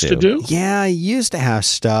you used to do? Yeah, I used to have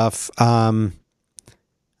stuff. I'm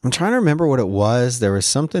trying to remember what it was. There was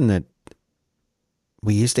something that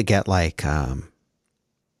we used to get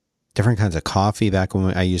different kinds of coffee back when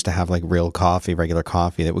I used to have real coffee, regular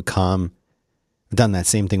coffee that would come. I've done that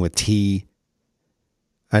same thing with tea.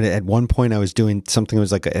 At one point I was doing something that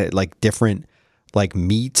was different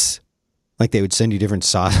meats. They would send you different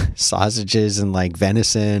sausages and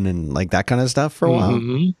venison and that kind of stuff for a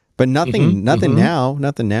while. But nothing now.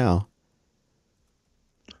 Nothing now.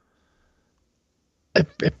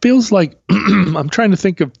 It feels like I'm trying to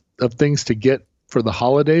think of things to get for the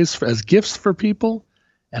holidays as gifts for people.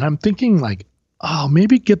 And I'm thinking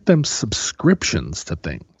maybe get them subscriptions to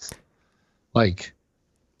things like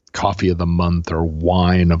coffee of the month or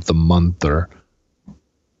wine of the month or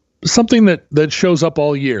something that shows up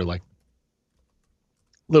all year,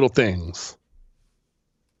 little things,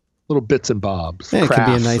 little bits and bobs. Yeah, it could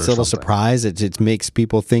be a nice little surprise. It makes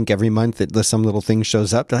people think every month that some little thing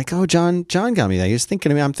shows up. They're like, oh, John got me that. He's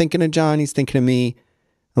thinking of me. I'm thinking of John. He's thinking of me.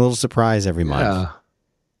 A little surprise every month.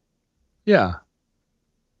 Yeah.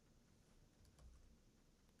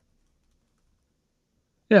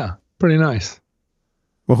 Yeah. Pretty nice.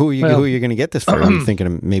 Well, who are you going to get this for? Are you thinking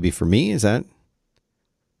of maybe for me? Is that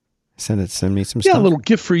send me some stuff? Yeah, a little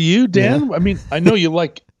gift for you, Dan. Yeah. I know you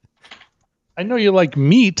like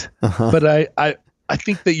meat, but I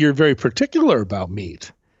think that you're very particular about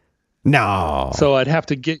meat. No. So I'd have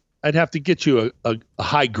to get you a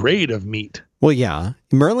high grade of meat. Well, yeah.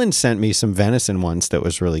 Merlin sent me some venison once that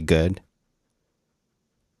was really good.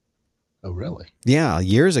 Oh, really? Yeah,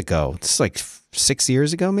 years ago. It's 6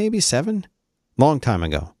 years ago, maybe 7. Long time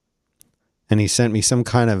ago. And he sent me some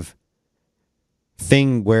kind of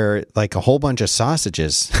thing where a whole bunch of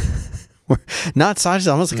sausages. Not sausages,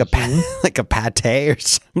 almost like a pate or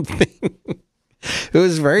something. It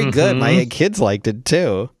was very good. My kids liked it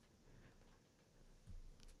too.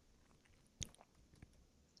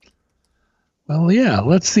 Well, yeah,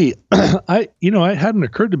 let's see. It hadn't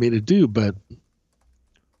occurred to me to do, but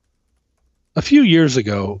a few years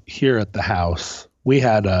ago here at the house, we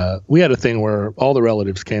had a thing where all the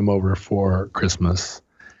relatives came over for Christmas,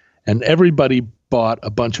 and everybody bought a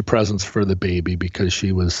bunch of presents for the baby because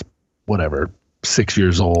she was 6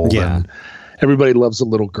 years old. Yeah. And everybody loves a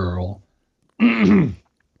little girl. And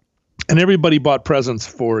everybody bought presents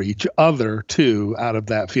for each other too, out of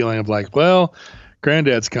that feeling of well,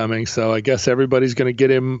 Granddad's coming, so I guess everybody's going to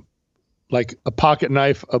get him a pocket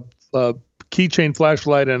knife, a keychain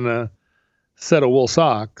flashlight, and a set of wool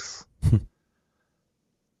socks.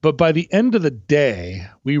 But by the end of the day,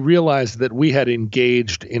 we realized that we had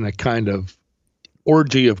engaged in a kind of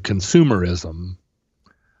orgy of consumerism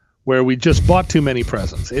where we just bought too many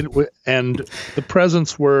presents. And the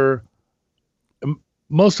presents were,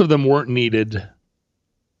 most of them weren't needed.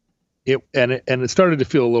 It started to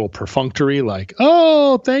feel a little perfunctory, like,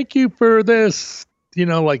 oh, thank you for this.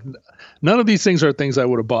 Like none of these things are things I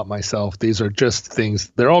would have bought myself. These are just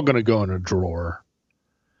things, they're all going to go in a drawer.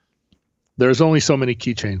 There's only so many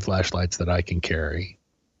keychain flashlights that I can carry.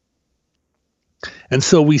 And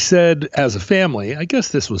so we said as a family, I guess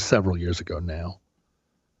this was several years ago now,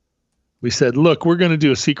 we said, look, we're going to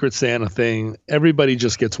do a Secret Santa thing. Everybody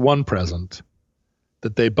just gets one present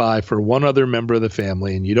that they buy for one other member of the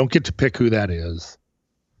family, and you don't get to pick who that is.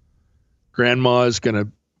 Grandma is going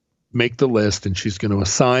to make the list, and she's going to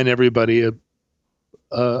assign everybody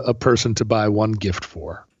a person to buy one gift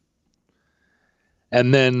for.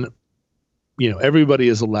 And then, everybody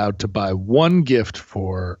is allowed to buy one gift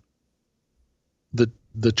for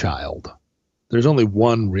the child. There's only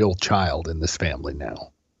one real child in this family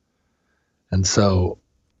now. And so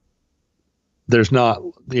there's not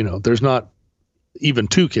even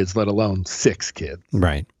 2 kids, let alone 6 kids.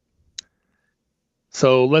 Right.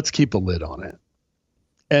 So let's keep a lid on it.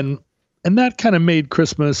 And that kind of made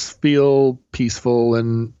Christmas feel peaceful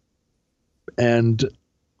and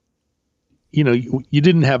you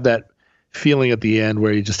didn't have that feeling at the end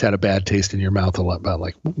where you just had a bad taste in your mouth about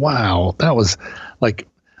like, wow, that was like,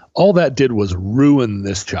 all that did was ruin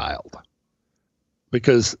this child.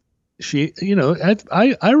 Because she,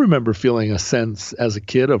 I remember feeling a sense as a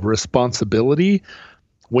kid of responsibility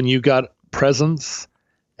when you got presents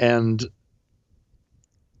and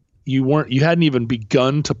you hadn't even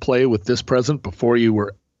begun to play with this present before you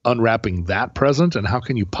were unwrapping that present. And how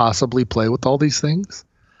can you possibly play with all these things?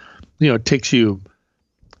 It takes you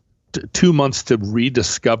 2 months to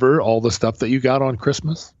rediscover all the stuff that you got on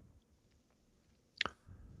Christmas.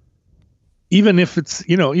 Even if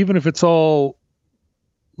it's all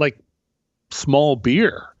like small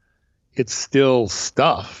beer, it's still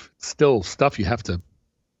stuff. It's still stuff you have to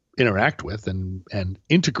interact with and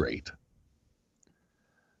integrate.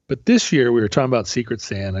 But this year we were talking about Secret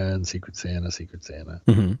Santa and Secret Santa.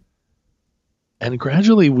 Mm-hmm. And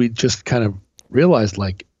gradually we just kind of realized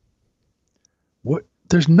like,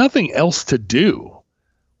 there's nothing else to do.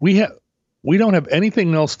 We don't have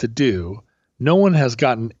anything else to do. No one has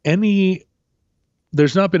gotten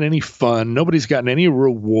there's not been any fun. Nobody's gotten any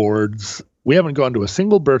rewards. We haven't gone to a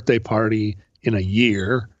single birthday party in a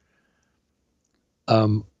year.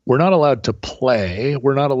 We're not allowed to play.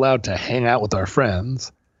 We're not allowed to hang out with our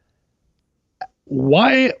friends.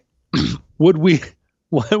 Why would we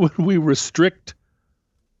restrict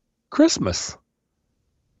Christmas?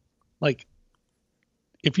 Like,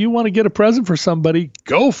 if you want to get a present for somebody,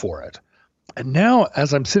 go for it. And now,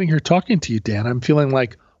 as I'm sitting here talking to you, Dan, I'm feeling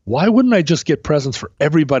like, why wouldn't I just get presents for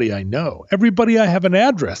everybody I know? Everybody I have an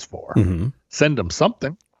address for. Mm-hmm. Send them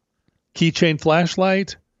something. Keychain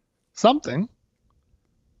flashlight, something.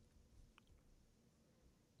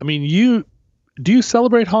 I mean, do you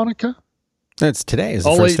celebrate Hanukkah? That's today is the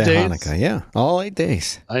all first 8 day days? of Hanukkah. Yeah, all 8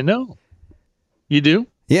 days. I know. You do?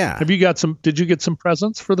 Yeah. Did you get some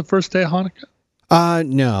presents for the first day of Hanukkah?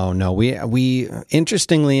 No. We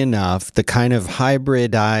interestingly enough, the kind of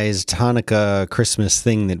hybridized Hanukkah Christmas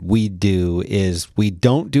thing that we do is we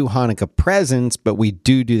don't do Hanukkah presents, but we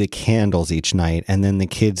do the candles each night, and then the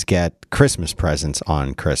kids get Christmas presents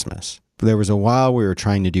on Christmas. There was a while we were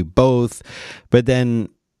trying to do both, but then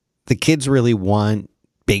the kids really want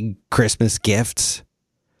big Christmas gifts,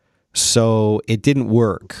 so it didn't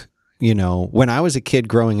work. When I was a kid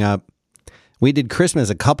growing up, we did Christmas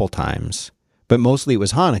a couple times, but mostly it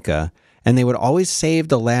was Hanukkah, and they would always save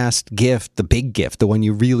the last gift, the big gift, the one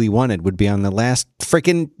you really wanted, would be on the last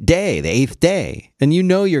freaking day, the 8th day. And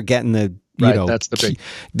you're getting the, that's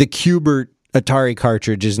the Q*bert Atari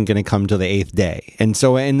cartridge isn't going to come till the 8th day. And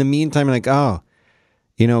so in the meantime, I'm like, oh,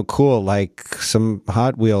 cool, like some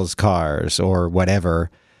Hot Wheels cars or whatever.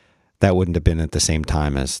 That wouldn't have been at the same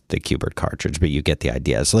time as the Q*bert cartridge, but you get the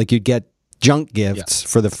idea. So like you'd get junk gifts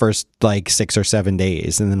for the first like 6 or 7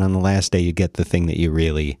 days, and then on the last day you get the thing that you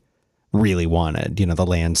really, really wanted, the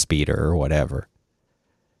land speeder or whatever.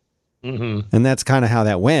 Mm-hmm. And that's kind of how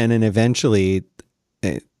that went. And eventually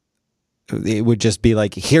it would just be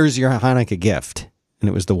like, here's your Hanukkah gift. And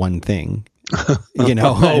it was the one thing,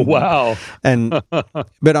 Oh, wow.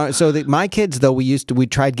 But my kids, though, we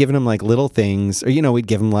tried giving them like little things, or, we'd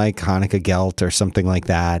give them like Hanukkah gelt or something like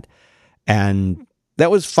that. And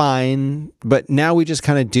that was fine. But now we just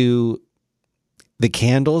kind of do the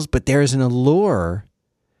candles, but there's an allure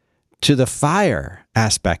to the fire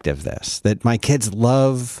aspect of this, that my kids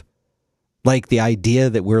love like the idea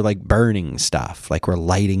that we're like burning stuff, like we're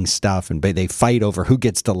lighting stuff, and they fight over who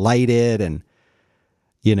gets to light it, and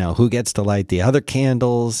who gets to light the other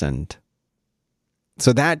candles, and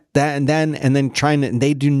so and then trying to, and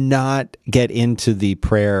they do not get into the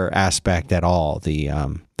prayer aspect at all,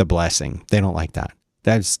 the blessing. They don't like that.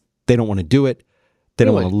 They don't want to do it. They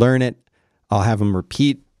don't want to learn it. I'll have them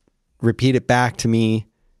repeat it back to me,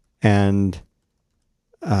 and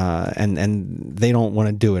they don't want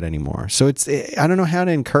to do it anymore. So I don't know how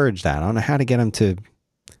to encourage that. I don't know how to get them to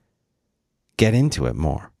get into it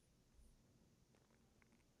more.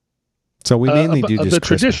 So we mainly do just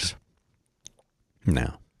Christmas. Tradition.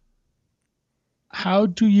 No. How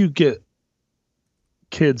do you get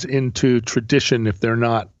kids into tradition if they're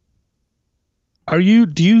not?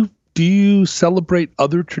 Do you celebrate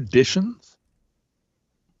other traditions?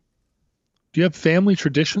 Do you have family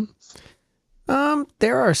traditions?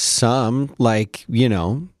 There are some, like,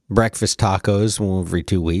 breakfast tacos every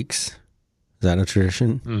 2 weeks. Is that a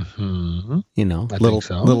tradition? Mm-hmm.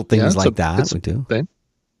 Little things like that we do. Thing.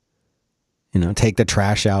 Take the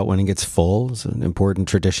trash out when it gets full is an important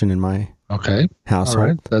tradition in my household. All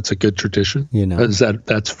right. That's a good tradition.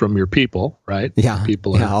 That's from your people, right? Yeah.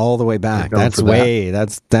 People all the way back. That's when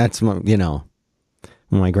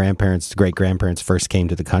my great grandparents first came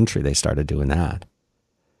to the country, they started doing that.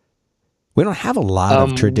 We don't have a lot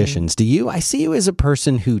of traditions. Do you? I see you as a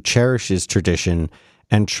person who cherishes tradition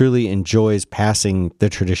and truly enjoys passing the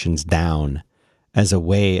traditions down as the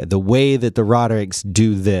way that the Rodericks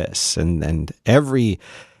do this. And every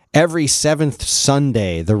seventh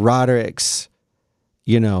Sunday, the Rodericks,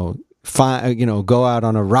 go out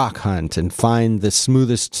on a rock hunt and find the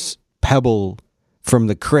smoothest pebble from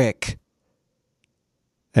the creek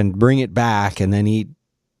and bring it back and then eat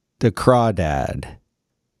the crawdad.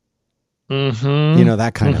 Mm-hmm.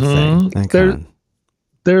 That kind of thing.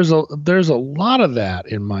 There's a lot of that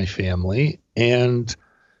in my family, and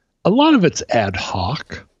a lot of it's ad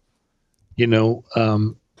hoc. You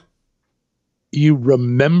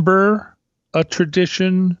remember a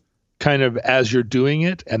tradition kind of as you're doing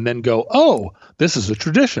it, and then go, oh, this is a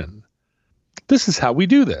tradition. This is how we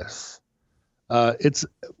do this.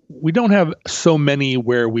 We don't have so many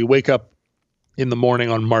where we wake up in the morning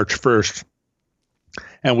on March 1st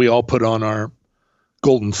and we all put on our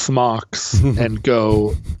golden smocks and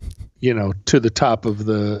go, to the top of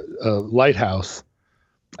the lighthouse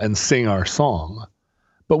and sing our song.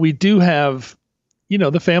 But we do have,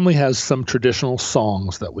 the family has some traditional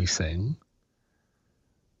songs that we sing.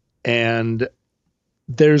 And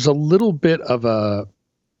there's a little bit of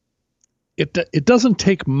it doesn't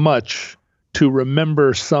take much to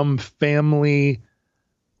remember some family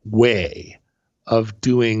way of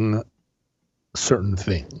doing certain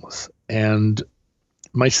things. And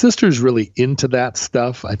my sister's really into that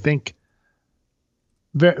stuff. I think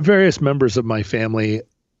various members of my family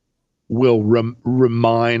will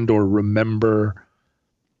remind or remember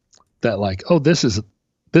that, like, oh, this is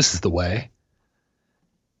the way.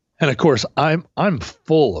 And of course, I'm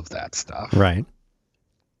full of that stuff. Right.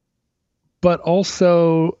 But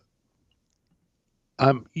also,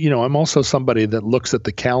 I'm also somebody that looks at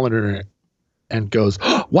the calendar and goes,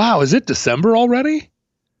 oh, wow, is it December already?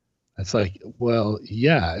 It's like, well,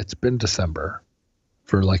 yeah, it's been December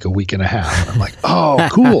for like a week and a half. And I'm like, oh,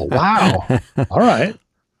 cool. Wow. All right.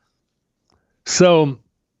 So,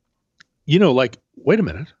 like, wait a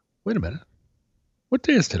minute. What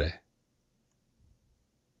day is today?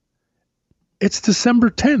 It's December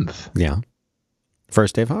 10th. Yeah.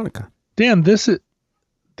 First day of Hanukkah. Dan, this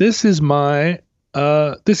is my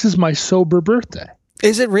sober birthday.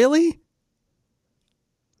 Is it really?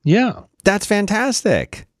 Yeah. That's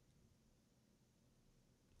fantastic.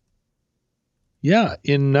 Yeah,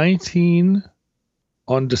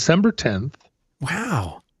 on December 10th.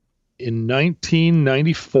 Wow. In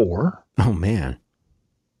 1994. Oh man.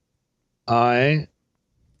 I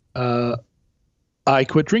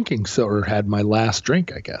quit drinking, or had my last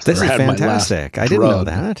drink, I guess. This is fantastic. I didn't know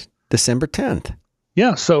that. December 10th.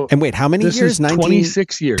 Yeah. So, and wait, how many years?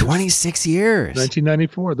 26 years. 26 years.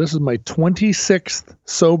 1994. This is my 26th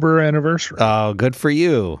sober anniversary. Oh, good for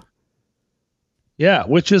you. Yeah,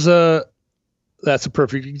 which is that's a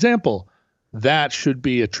perfect example. That should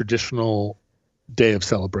be a traditional day of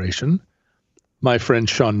celebration. My friend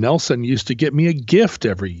Sean Nelson used to get me a gift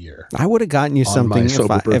every year. I would have gotten you something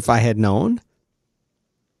if I had known.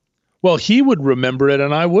 Well, he would remember it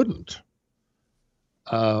and I wouldn't.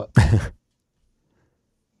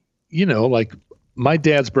 Like my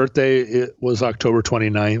dad's birthday, it was October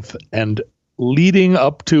 29th. And leading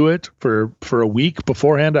up to it for a week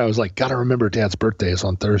beforehand, I was like, gotta remember Dad's birthday is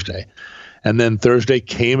on Thursday. And then Thursday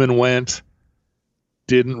came and went,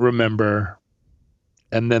 didn't remember.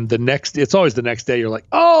 And then it's always the next day. You're like,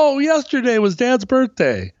 oh, yesterday was Dad's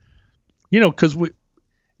birthday. Because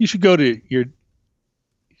you should go to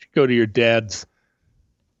your dad's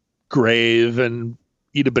grave and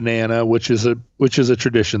eat a banana, which is a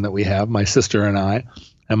tradition that we have. My sister and I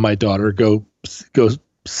and my daughter go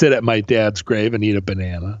sit at my dad's grave and eat a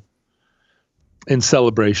banana in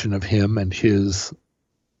celebration of him and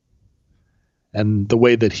the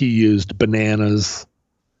way that he used bananas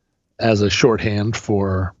as a shorthand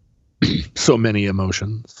for so many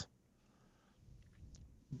emotions.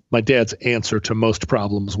 My dad's answer to most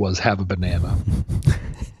problems was have a banana.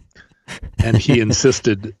 And he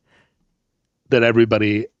insisted that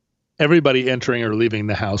everybody entering or leaving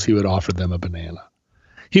the house, he would offer them a banana.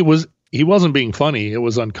 He wasn't being funny. It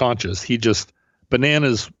was unconscious.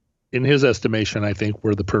 Bananas, in his estimation, I think,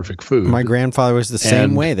 were the perfect food. My grandfather was the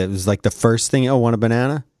same way. That was like the first thing. Oh, want a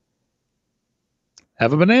banana?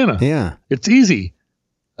 Have a banana. Yeah. It's easy.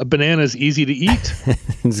 A banana is easy to eat.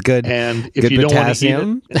 It's good. And if good you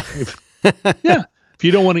potassium. don't want to eat it, if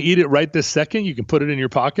you don't want to eat it right this second, you can put it in your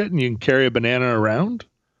pocket and you can carry a banana around.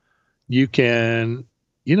 You can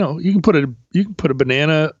put a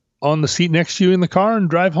banana on the seat next to you in the car and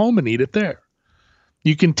drive home and eat it there.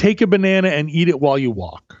 You can take a banana and eat it while you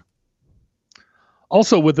walk.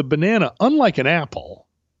 Also, with a banana, unlike an apple,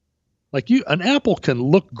 an apple can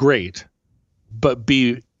look great, but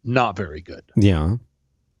be not very good. Yeah.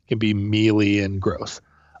 It can be mealy and gross.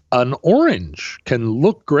 An orange can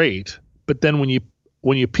look great, but then when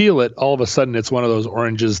you peel it, all of a sudden it's one of those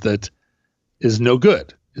oranges that is no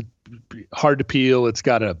good. It's hard to peel. It's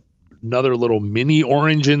got another little mini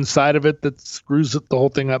orange inside of it that screws the whole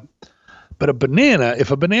thing up. But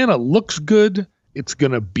if a banana looks good, it's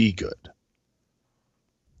going to be good.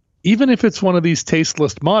 Even if it's one of these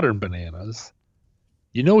tasteless modern bananas,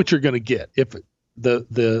 you know what you're going to get. If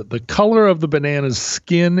the color of the banana's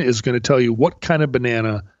skin is going to tell you what kind of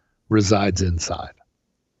banana resides inside.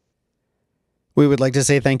 We would like to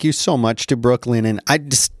say thank you so much to Brooklinen.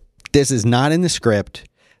 This is not in the script.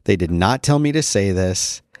 They did not tell me to say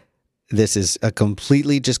this. This is a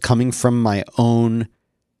completely just coming from my own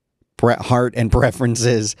heart and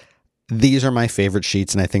preferences. These are my favorite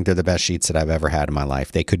sheets, and I think they're the best sheets that I've ever had in my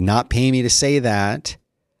life. They could not pay me to say that.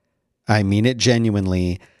 I mean it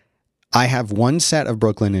genuinely. I have one set of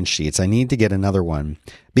Brooklinen sheets. I need to get another one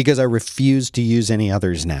because I refuse to use any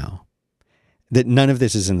others now. None of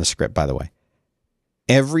this is in the script, by the way.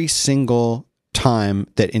 Every single time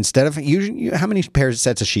that instead of how many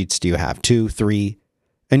sets of sheets do you have? 2, 3?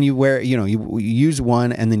 And you use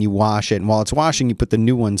one and then you wash it. And while it's washing, you put the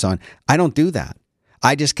new ones on. I don't do that.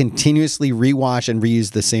 I just continuously rewash and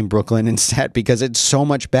reuse the same Brooklinen set because it's so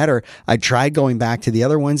much better. I tried going back to the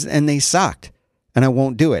other ones and they sucked. And I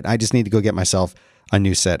won't do it. I just need to go get myself a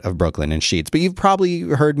new set of Brooklinen sheets. But you've probably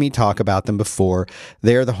heard me talk about them before.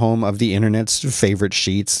 They're the home of the internet's favorite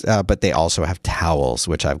sheets, but they also have towels,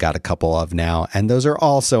 which I've got a couple of now. And those are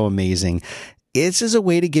also amazing. This is a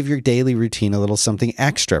way to give your daily routine a little something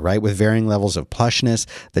extra, right? With varying levels of plushness,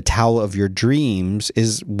 the towel of your dreams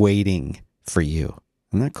is waiting for you.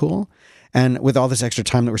 Isn't that cool? And with all this extra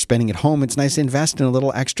time that we're spending at home, it's nice to invest in a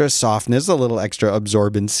little extra softness, a little extra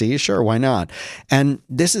absorbency. Sure, why not? And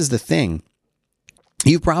this is the thing.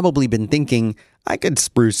 You've probably been thinking, I could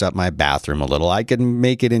spruce up my bathroom a little. I could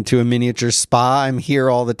make it into a miniature spa. I'm here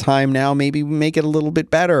all the time now. Maybe make it a little bit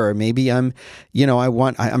better. Or maybe I'm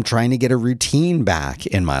trying to get a routine back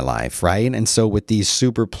in my life, right? And so with these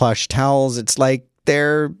super plush towels, it's like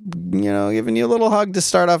they're, giving you a little hug to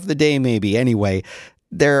start off the day maybe. Anyway,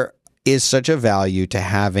 there is such a value to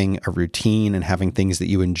having a routine and having things that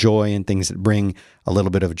you enjoy and things that bring a little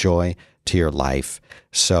bit of joy to your life.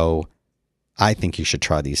 So I think you should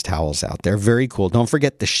try these towels out. They're very cool. Don't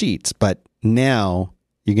forget the sheets, but now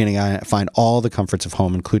you're going to find all the comforts of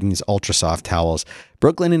home, including these ultra soft towels.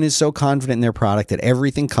 Brooklinen is so confident in their product that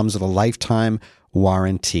everything comes with a lifetime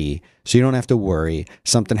warranty. So you don't have to worry.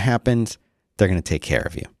 Something happens, they're going to take care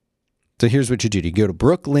of you. So here's what you do. You go to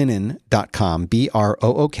brooklinen.com,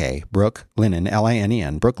 B-R-O-O-K, Brooklinen,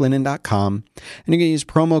 L-I-N-E-N, brooklinen.com, and you're going to use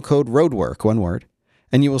promo code ROADWORK, one word,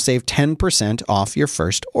 and you will save 10% off your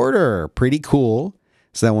first order. Pretty cool.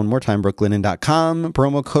 So that one more time, brooklinen.com,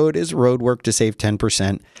 promo code is ROADWORK to save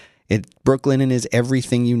 10%. Brooklinen is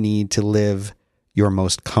everything you need to live your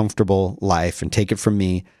most comfortable life, and take it from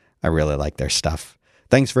me, I really like their stuff.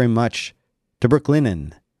 Thanks very much to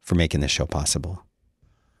Brooklinen for making this show possible.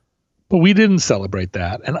 But we didn't celebrate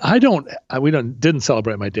that. And we didn't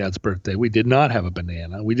celebrate my dad's birthday. We did not have a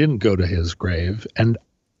banana. We didn't go to his grave. And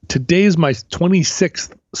today's my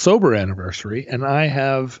 26th sober anniversary, and I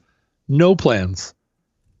have no plans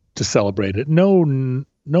to celebrate it. No,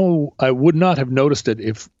 I would not have noticed it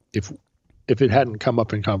if it hadn't come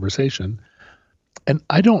up in conversation. And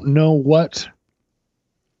I don't know what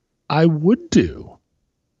I would do.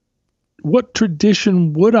 What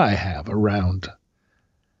tradition would I have around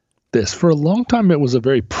this? For a long time, it was a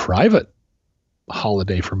very private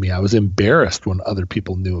holiday for me. I was embarrassed when other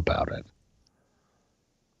people knew about it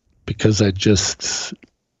because I just,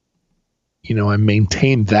 I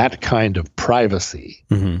maintained that kind of privacy.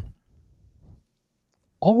 Mm-hmm.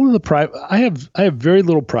 All of the I have very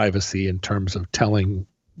little privacy in terms of telling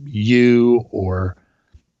you or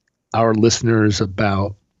our listeners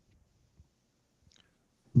about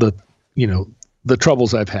the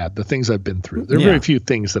troubles I've had, the things I've been through. There are very few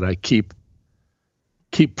things that I keep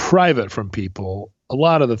private from people. A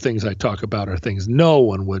lot of the things I talk about are things no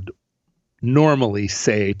one would normally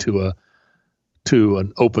say to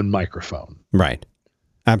an open microphone. Right.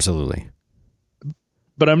 Absolutely.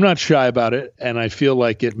 But I'm not shy about it, and I feel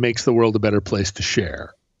like it makes the world a better place to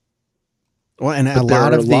share. Well, and a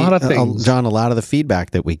lot of things, John, a lot of the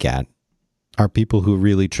feedback that we get are people who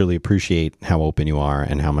really, truly appreciate how open you are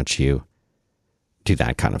and how much you do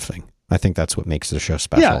that kind of thing. I think that's what makes the show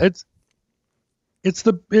special. Yeah, it's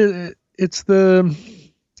the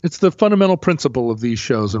fundamental principle of these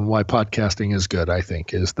shows and why podcasting is good, I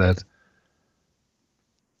think, is that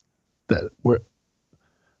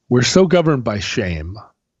we're so governed by shame,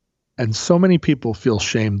 and so many people feel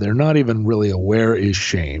shame. They're not even really aware is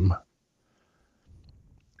shame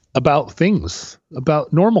about things,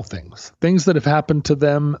 about normal things that have happened to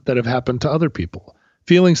them, that have happened to other people,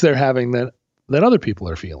 feelings they're having that other people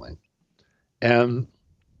are feeling. And,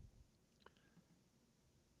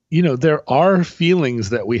 there are feelings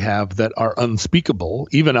that we have that are unspeakable.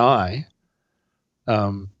 Even I,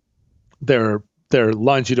 there are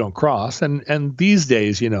lines you don't cross. And these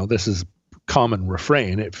days, this is common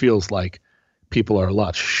refrain. It feels like people are a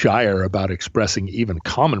lot shyer about expressing even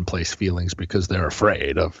commonplace feelings because they're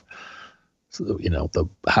afraid of,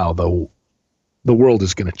 how the world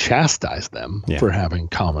is going to chastise them for having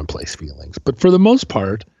commonplace feelings. But for the most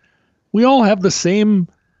part, we all have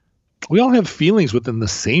feelings within the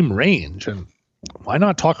same range, and why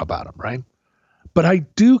not talk about them, right? But I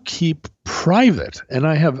do keep private, and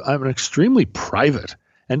I'm an extremely private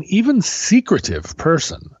and even secretive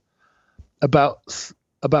person about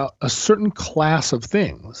a certain class of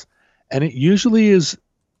things. And it usually is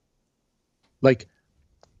like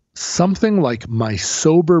something like my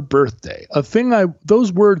sober birthday,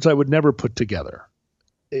 those words I would never put together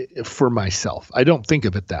for myself. I don't think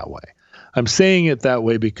of it that way. I'm saying it that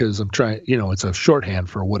way because I'm trying, it's a shorthand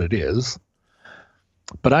for what it is.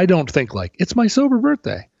 But I don't think like, it's my sober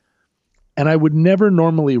birthday. And I would never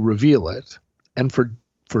normally reveal it. And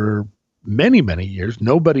for many, many years,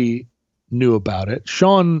 nobody knew about it.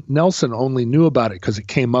 Sean Nelson only knew about it because it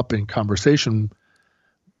came up in conversation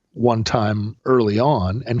one time early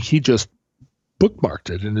on, and he just bookmarked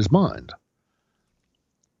it in his mind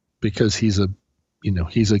because he's a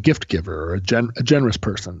gift giver or a generous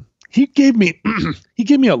person. He gave me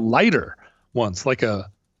a lighter once, like an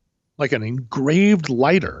engraved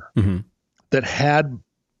lighter that had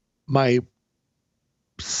my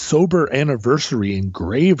sober anniversary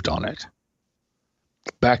engraved on it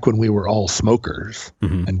back when we were all smokers.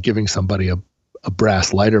 And giving somebody a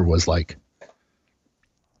brass lighter was like,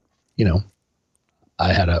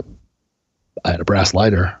 I had a brass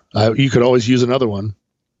lighter. You could always use another one.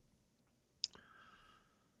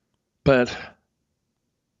 But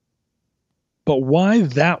why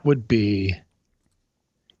that would be,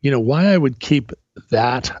 why I would keep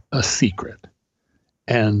that a secret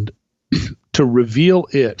and to reveal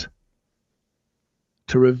it,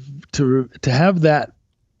 to have that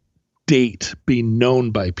date be known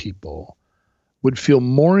by people would feel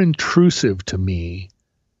more intrusive to me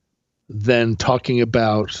than talking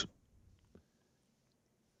about,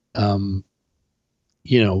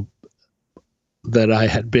 that I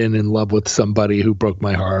had been in love with somebody who broke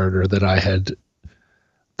my heart, or that I'd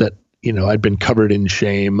been covered in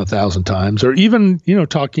shame 1,000 times, or even,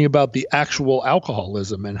 talking about the actual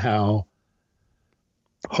alcoholism and how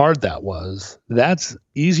hard that was. That's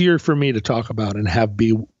easier for me to talk about and have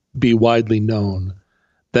be widely known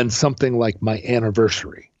than something like my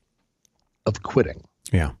anniversary of quitting.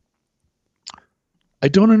 Yeah. I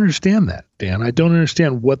don't understand that, Dan. I don't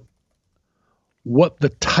understand what the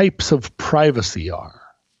types of privacy are,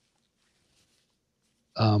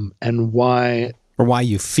 and why Or why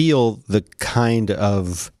you feel the kind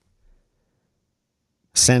of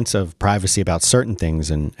sense of privacy about certain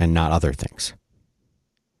things and not other things.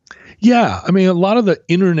 Yeah. I mean, a lot of the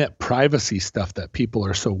internet privacy stuff that people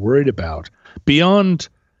are so worried about, beyond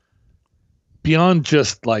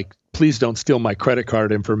just like, please don't steal my credit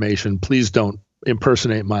card information, please don't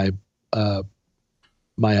impersonate my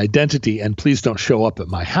identity, and please don't show up at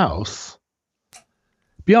my house.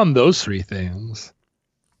 Beyond those three things,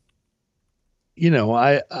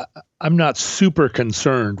 I'm not super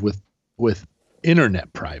concerned with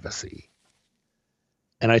internet privacy.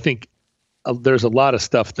 And I think there's a lot of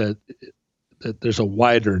stuff that there's a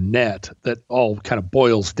wider net that all kind of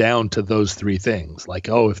boils down to those three things. Like,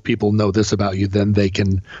 if people know this about you, then they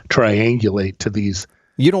can triangulate to these.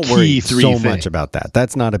 You don't worry so much about that.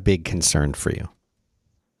 That's not a big concern for you.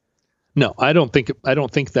 No, I don't think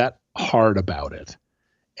that hard about it.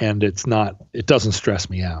 And it doesn't stress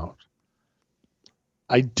me out.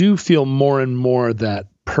 I do feel more and more that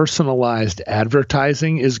personalized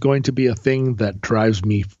advertising is going to be a thing that drives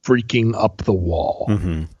me freaking up the wall.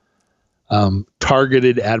 Mm-hmm.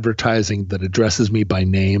 Targeted advertising that addresses me by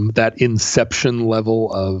name, that inception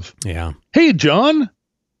level of, hey, John,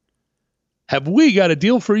 have we got a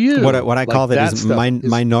deal for you? What I call that is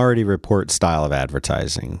Minority Report style of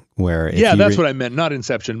advertising, where that's what I meant, not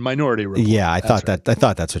Inception, Minority Report. Yeah, I thought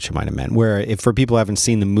that's what you might have meant. Where if for people who haven't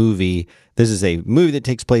seen the movie, this is a movie that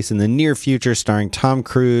takes place in the near future, starring Tom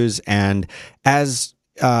Cruise, and as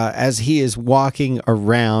he is walking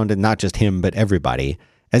around, and not just him but everybody,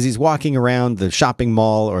 as he's walking around the shopping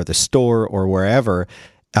mall or the store or wherever.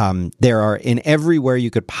 There are, in everywhere you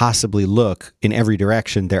could possibly look, in every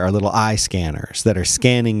direction, there are little eye scanners that are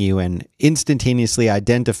scanning you and instantaneously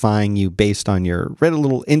identifying you based on your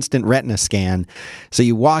little instant retina scan. So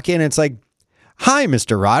you walk in, and it's like, "Hi,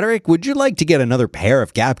 Mr. Roderick, would you like to get another pair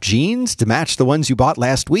of Gap jeans to match the ones you bought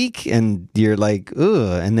last week?" And you're like,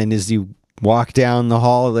 "Ugh." And then as you walk down the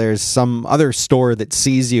hall, there's some other store that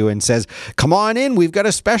sees you and says, "Come on in, we've got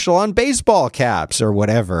a special on baseball caps," or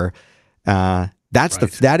whatever.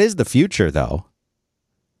 That is the future, though.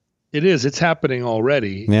 It is. It's happening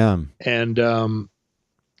already. Yeah. And I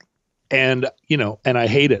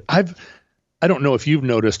hate it. I don't know if you've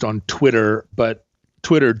noticed on Twitter, but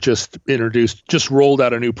Twitter just rolled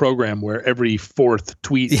out a new program where every fourth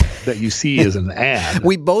tweet that you see is an ad.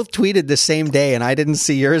 We both tweeted the same day, and I didn't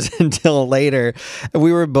see yours until later.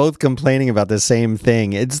 We were both complaining about the same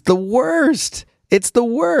thing. It's the worst. It's the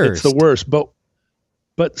worst. It's the worst.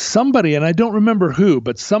 But somebody, and I don't remember who,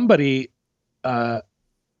 but somebody,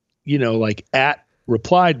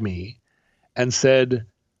 replied me and said,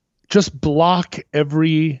 just block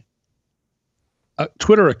every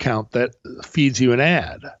Twitter account that feeds you an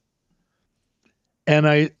ad.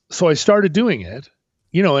 And so I started doing it,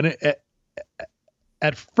 and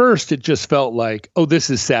at first it just felt like, oh,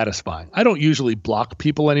 this is satisfying. I don't usually block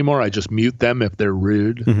people anymore. I just mute them if they're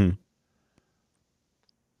rude. Mm-hmm.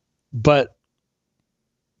 But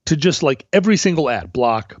to just like every single ad,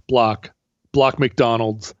 block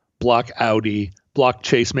McDonald's, block Audi, block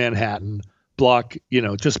Chase Manhattan, block,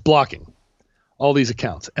 just blocking all these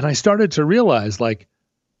accounts. And I started to realize like,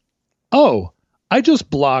 oh, I just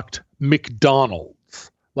blocked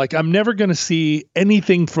McDonald's. Like I'm never going to see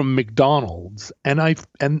anything from McDonald's, and I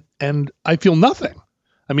feel nothing.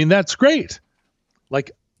 I mean, that's great.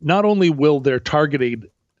 Like not only will they're targeted,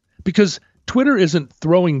 because Twitter isn't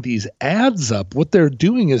throwing these ads up. What they're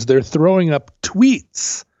doing is they're throwing up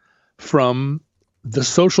tweets from the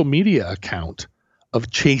social media account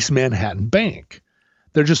of Chase Manhattan Bank.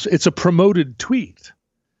 It's a promoted tweet.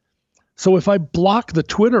 So if I block the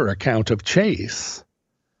Twitter account of Chase,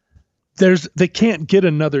 they can't get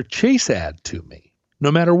another Chase ad to me,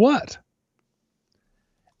 no matter what.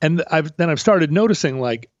 And I've started noticing,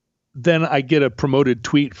 like, then I get a promoted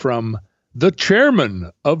tweet from the chairman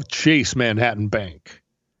of Chase Manhattan Bank.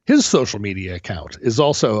 His social media account is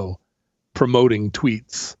also promoting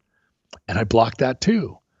tweets, and I blocked that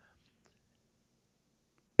too.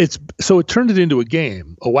 So it turned it into a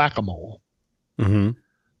game, a whack-a-mole. Mm-hmm.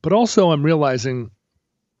 But also I'm realizing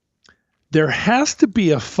there has to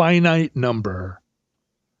be a finite number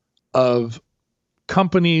of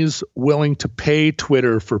companies willing to pay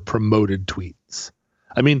Twitter for promoted tweets.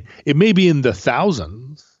 I mean, it may be in the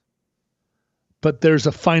thousands, but there's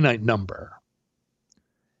a finite number.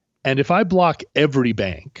 And if I block every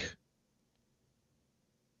bank,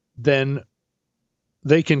 then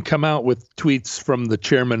they can come out with tweets from the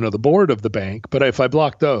chairman of the board of the bank. But if I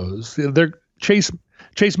block those, Chase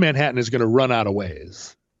Manhattan is going to run out of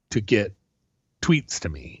ways to get tweets to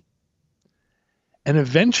me. And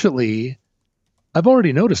eventually, I've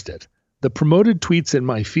already noticed it. the promoted tweets in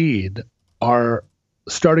my feed are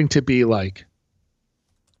starting to be like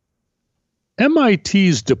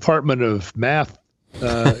MIT's Department of Math,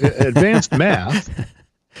 Advanced Math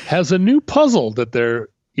has a new puzzle that they're,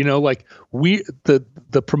 like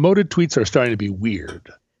the promoted tweets are starting to be weird.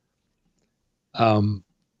 And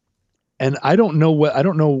I don't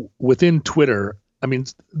know within Twitter. I mean,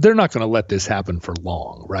 they're not going to let this happen for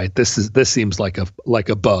long, right? This seems like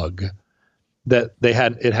a bug that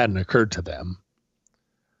it hadn't occurred to them.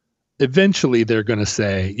 Eventually they're going to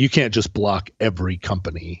say, you can't just block every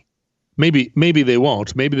company. Maybe they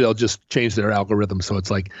won't. Maybe they'll just change their algorithm. So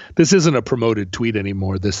it's like, this isn't a promoted tweet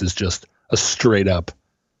anymore. This is just a straight up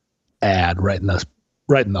ad right in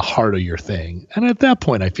the heart of your thing. And at that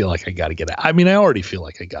point, I feel like I got to get out. I mean, I already feel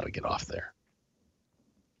like I got to get off there.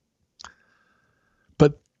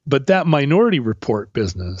 But that Minority Report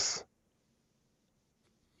business,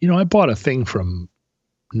 I bought a thing from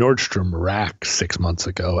Nordstrom Rack 6 months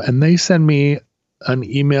ago, and they send me an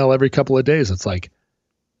email every couple of days. It's like,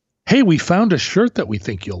 hey, we found a shirt that we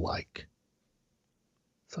think you'll like.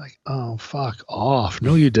 It's like, oh, fuck off.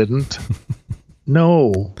 No, you didn't.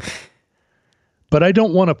 No. But I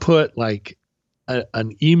don't want to put like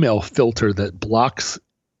an email filter that blocks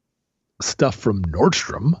stuff from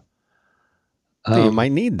Nordstrom. You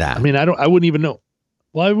might need that. I mean, I wouldn't even know.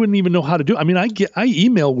 Well, I wouldn't even know how to do it. I mean, I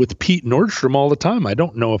email with Pete Nordstrom all the time. I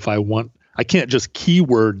don't know if I can't just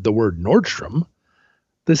keyword the word Nordstrom.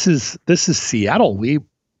 This is Seattle.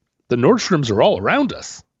 The Nordstroms are all around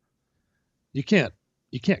us. You can't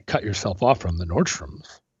cut yourself off from the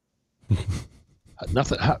Nordstroms.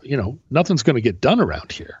 Nothing's going to get done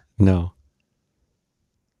around here. No.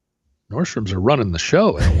 Nordstroms are running the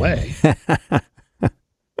show in a way.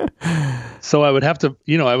 So I would have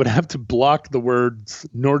to block the words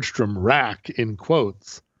Nordstrom Rack in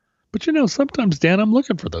quotes. But sometimes, Dan, I'm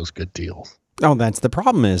looking for those good deals. Oh, that's the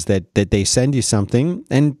problem, is that they send you something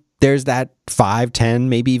and there's that 5, 10,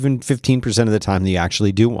 maybe even 15% of the time that you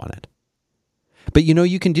actually do want it. But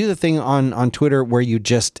you can do the thing on Twitter where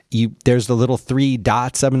there's the little 3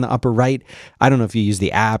 dots up in the upper right. I don't know if you use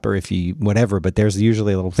the app or if you whatever, but there's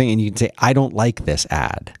usually a little thing and you can say, I don't like this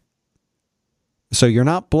ad. So you're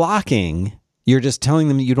not blocking, you're just telling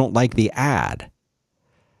them that you don't like the ad.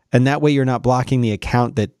 And that way you're not blocking the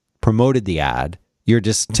account that promoted the ad. You're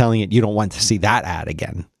just telling it you don't want to see that ad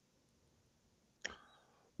again.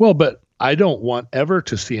 Well, but I don't want ever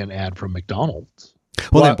to see an ad from McDonald's.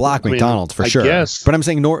 Well, then block McDonald's for sure. Guess, but I'm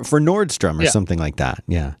saying for Nordstrom or something like that.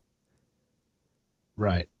 Yeah.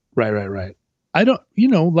 Right. I don't,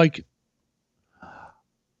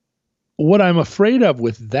 what I'm afraid of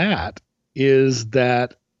with that is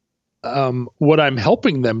that what I'm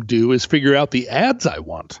helping them do is figure out the ads I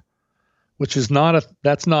want, which is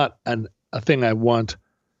that's not a thing I want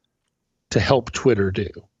to help Twitter do.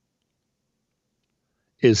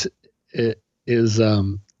 Is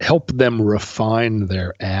help them refine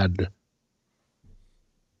their ad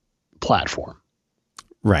platform.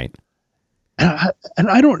 Right. And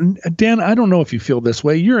I don't, Dan, I don't know if you feel this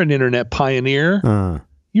way. You're an internet pioneer.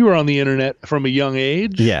 You were on the internet from a young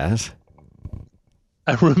age. Yes.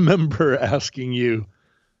 I remember asking you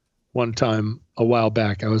one time a while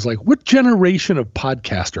back, I was like, what generation of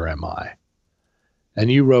podcaster am I?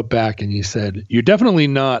 And you wrote back and you said, you're definitely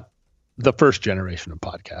not the first generation of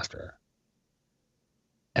podcaster.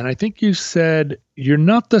 And I think you said you're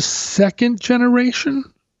not the second generation.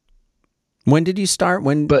 When did you start?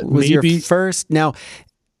 When was your first? Now,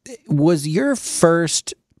 was your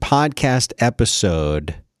first podcast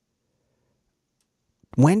episode?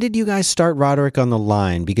 When did you guys start Roderick on the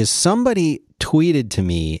Line? Because somebody tweeted to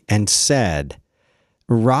me and said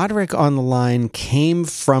Roderick on the Line came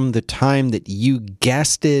from the time that you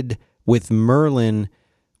guested with Merlin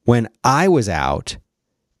when I was out,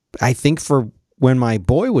 I think for when my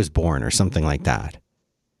boy was born or something like that.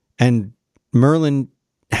 And Merlin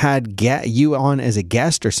had you on as a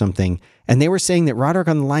guest or something, and they were saying that Roderick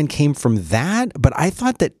on the Line came from that, but I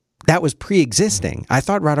thought that was pre-existing. I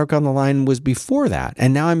thought Roderick on the Line was before that,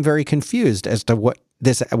 and now I'm very confused as to what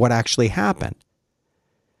actually happened.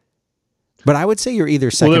 But I would say you're either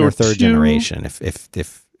second or third generation,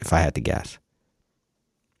 if I had to guess.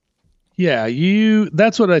 Yeah,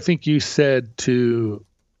 that's what I think you said to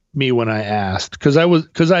me when I asked, because I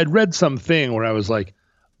had read something where I was like,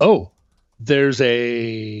 oh, there's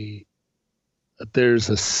a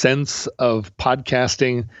sense of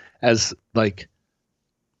podcasting as like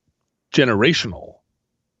generational.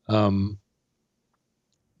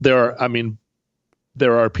 There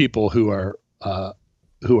are people who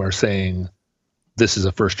are saying this is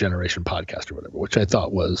a first generation podcast or whatever, which I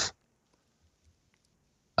thought was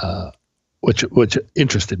which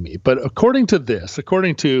interested me. But according to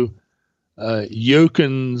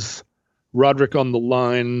Joken's Roderick on the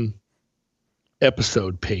Line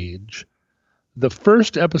episode page, the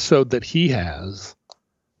first episode that he has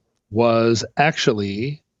was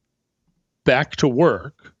actually Back to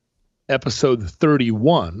Work, episode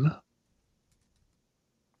 31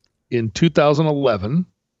 in 2011,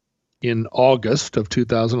 in August of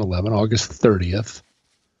 2011, August 30th.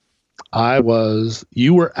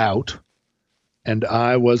 You were out, and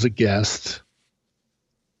I was a guest.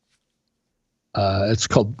 It's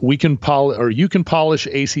called You Can Polish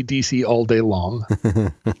AC/DC All Day Long.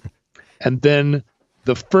 And then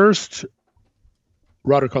the first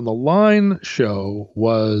Roderick on the Line show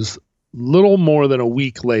was little more than a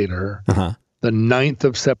week later, the 9th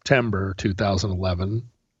of September, 2011.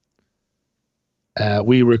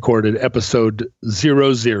 We recorded episode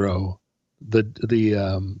 00,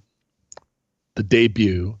 the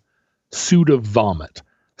debut, Suit of Vomit.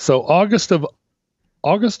 So August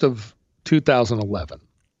of 2011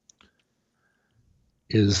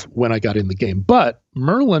 is when I got in the game. But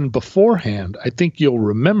Merlin beforehand, I think you'll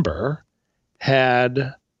remember,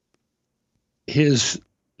 had his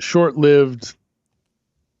short-lived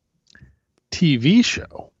TV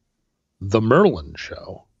show, The Merlin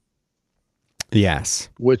Show. Yes.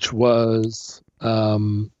 Which was a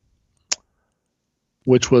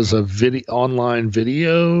online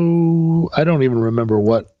video. I don't even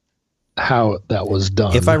remember how that was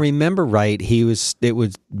done. If I remember right, it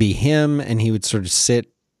would be him, and he would sort of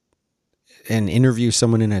sit and interview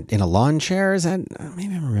someone in a lawn chair. Is that,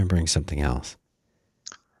 maybe I'm remembering something else?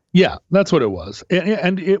 Yeah, that's what it was.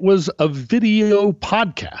 And it was a video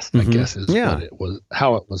podcast, I guess is what it was,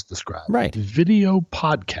 how it was described. Right. Video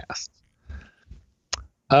podcast.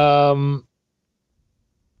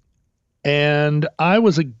 And I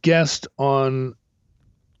was a guest on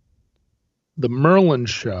the Merlin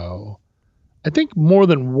Show, I think more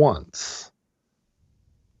than once.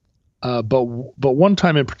 But one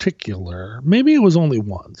time in particular, maybe it was only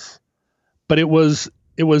once, but it was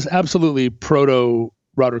absolutely proto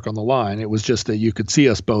Roderick on the Line. It was just that you could see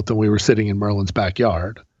us both and we were sitting in Merlin's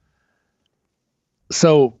backyard.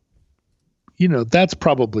 So, that's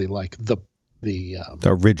probably like the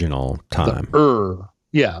original time.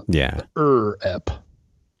 Yeah. The ep.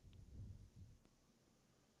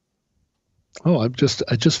 Oh, I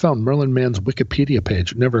just found Merlin Mann's Wikipedia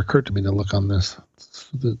page. It never occurred to me to look on this. It's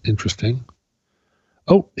interesting.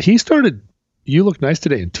 Oh, he started You Look Nice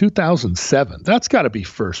Today in 2007. That's got to be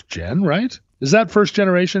first gen, right? Is that first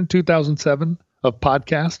generation, 2007, of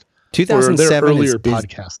podcast? 2007 earlier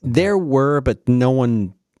podcasts. There were, but no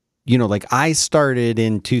one, like I started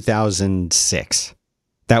in 2006.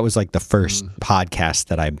 That was like the first podcast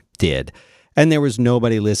that I did. And there was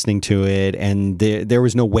nobody listening to it, and there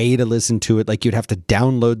was no way to listen to it. Like, you'd have to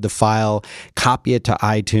download the file, copy it to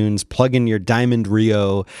iTunes, plug in your Diamond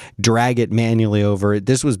Rio, drag it manually over.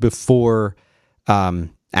 This was before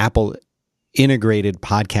Apple integrated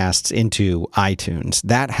podcasts into iTunes.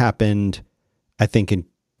 That happened, I think,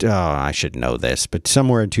 I should know this, but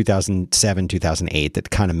somewhere in 2007, 2008, that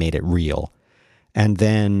kind of made it real. And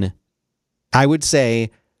then I would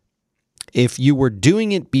say, if you were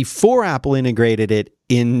doing it before Apple integrated it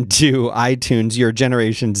into iTunes, you're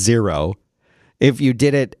generation 0. If you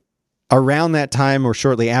did it around that time or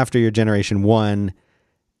shortly after, your generation 1,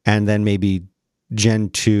 and then maybe Gen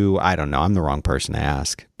 2, I don't know. I'm the wrong person to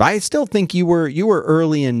ask. But I still think you were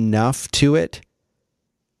early enough to it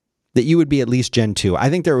that you would be at least Gen 2. I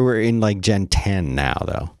think they were in like Gen 10 now,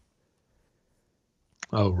 though.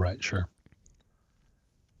 Oh, right. Sure.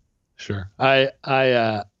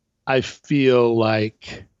 I feel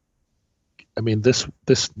like, this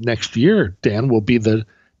next year, Dan, will be the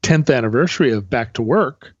 10th anniversary of Back to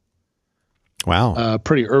Work. Wow.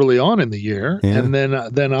 Pretty early on in the year. Yeah. And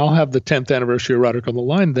then I'll have the 10th anniversary of Roderick on the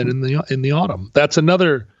Line then in the autumn. That's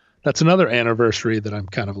another anniversary that I'm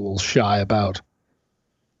kind of a little shy about.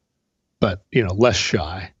 But, less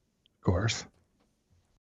shy, of course.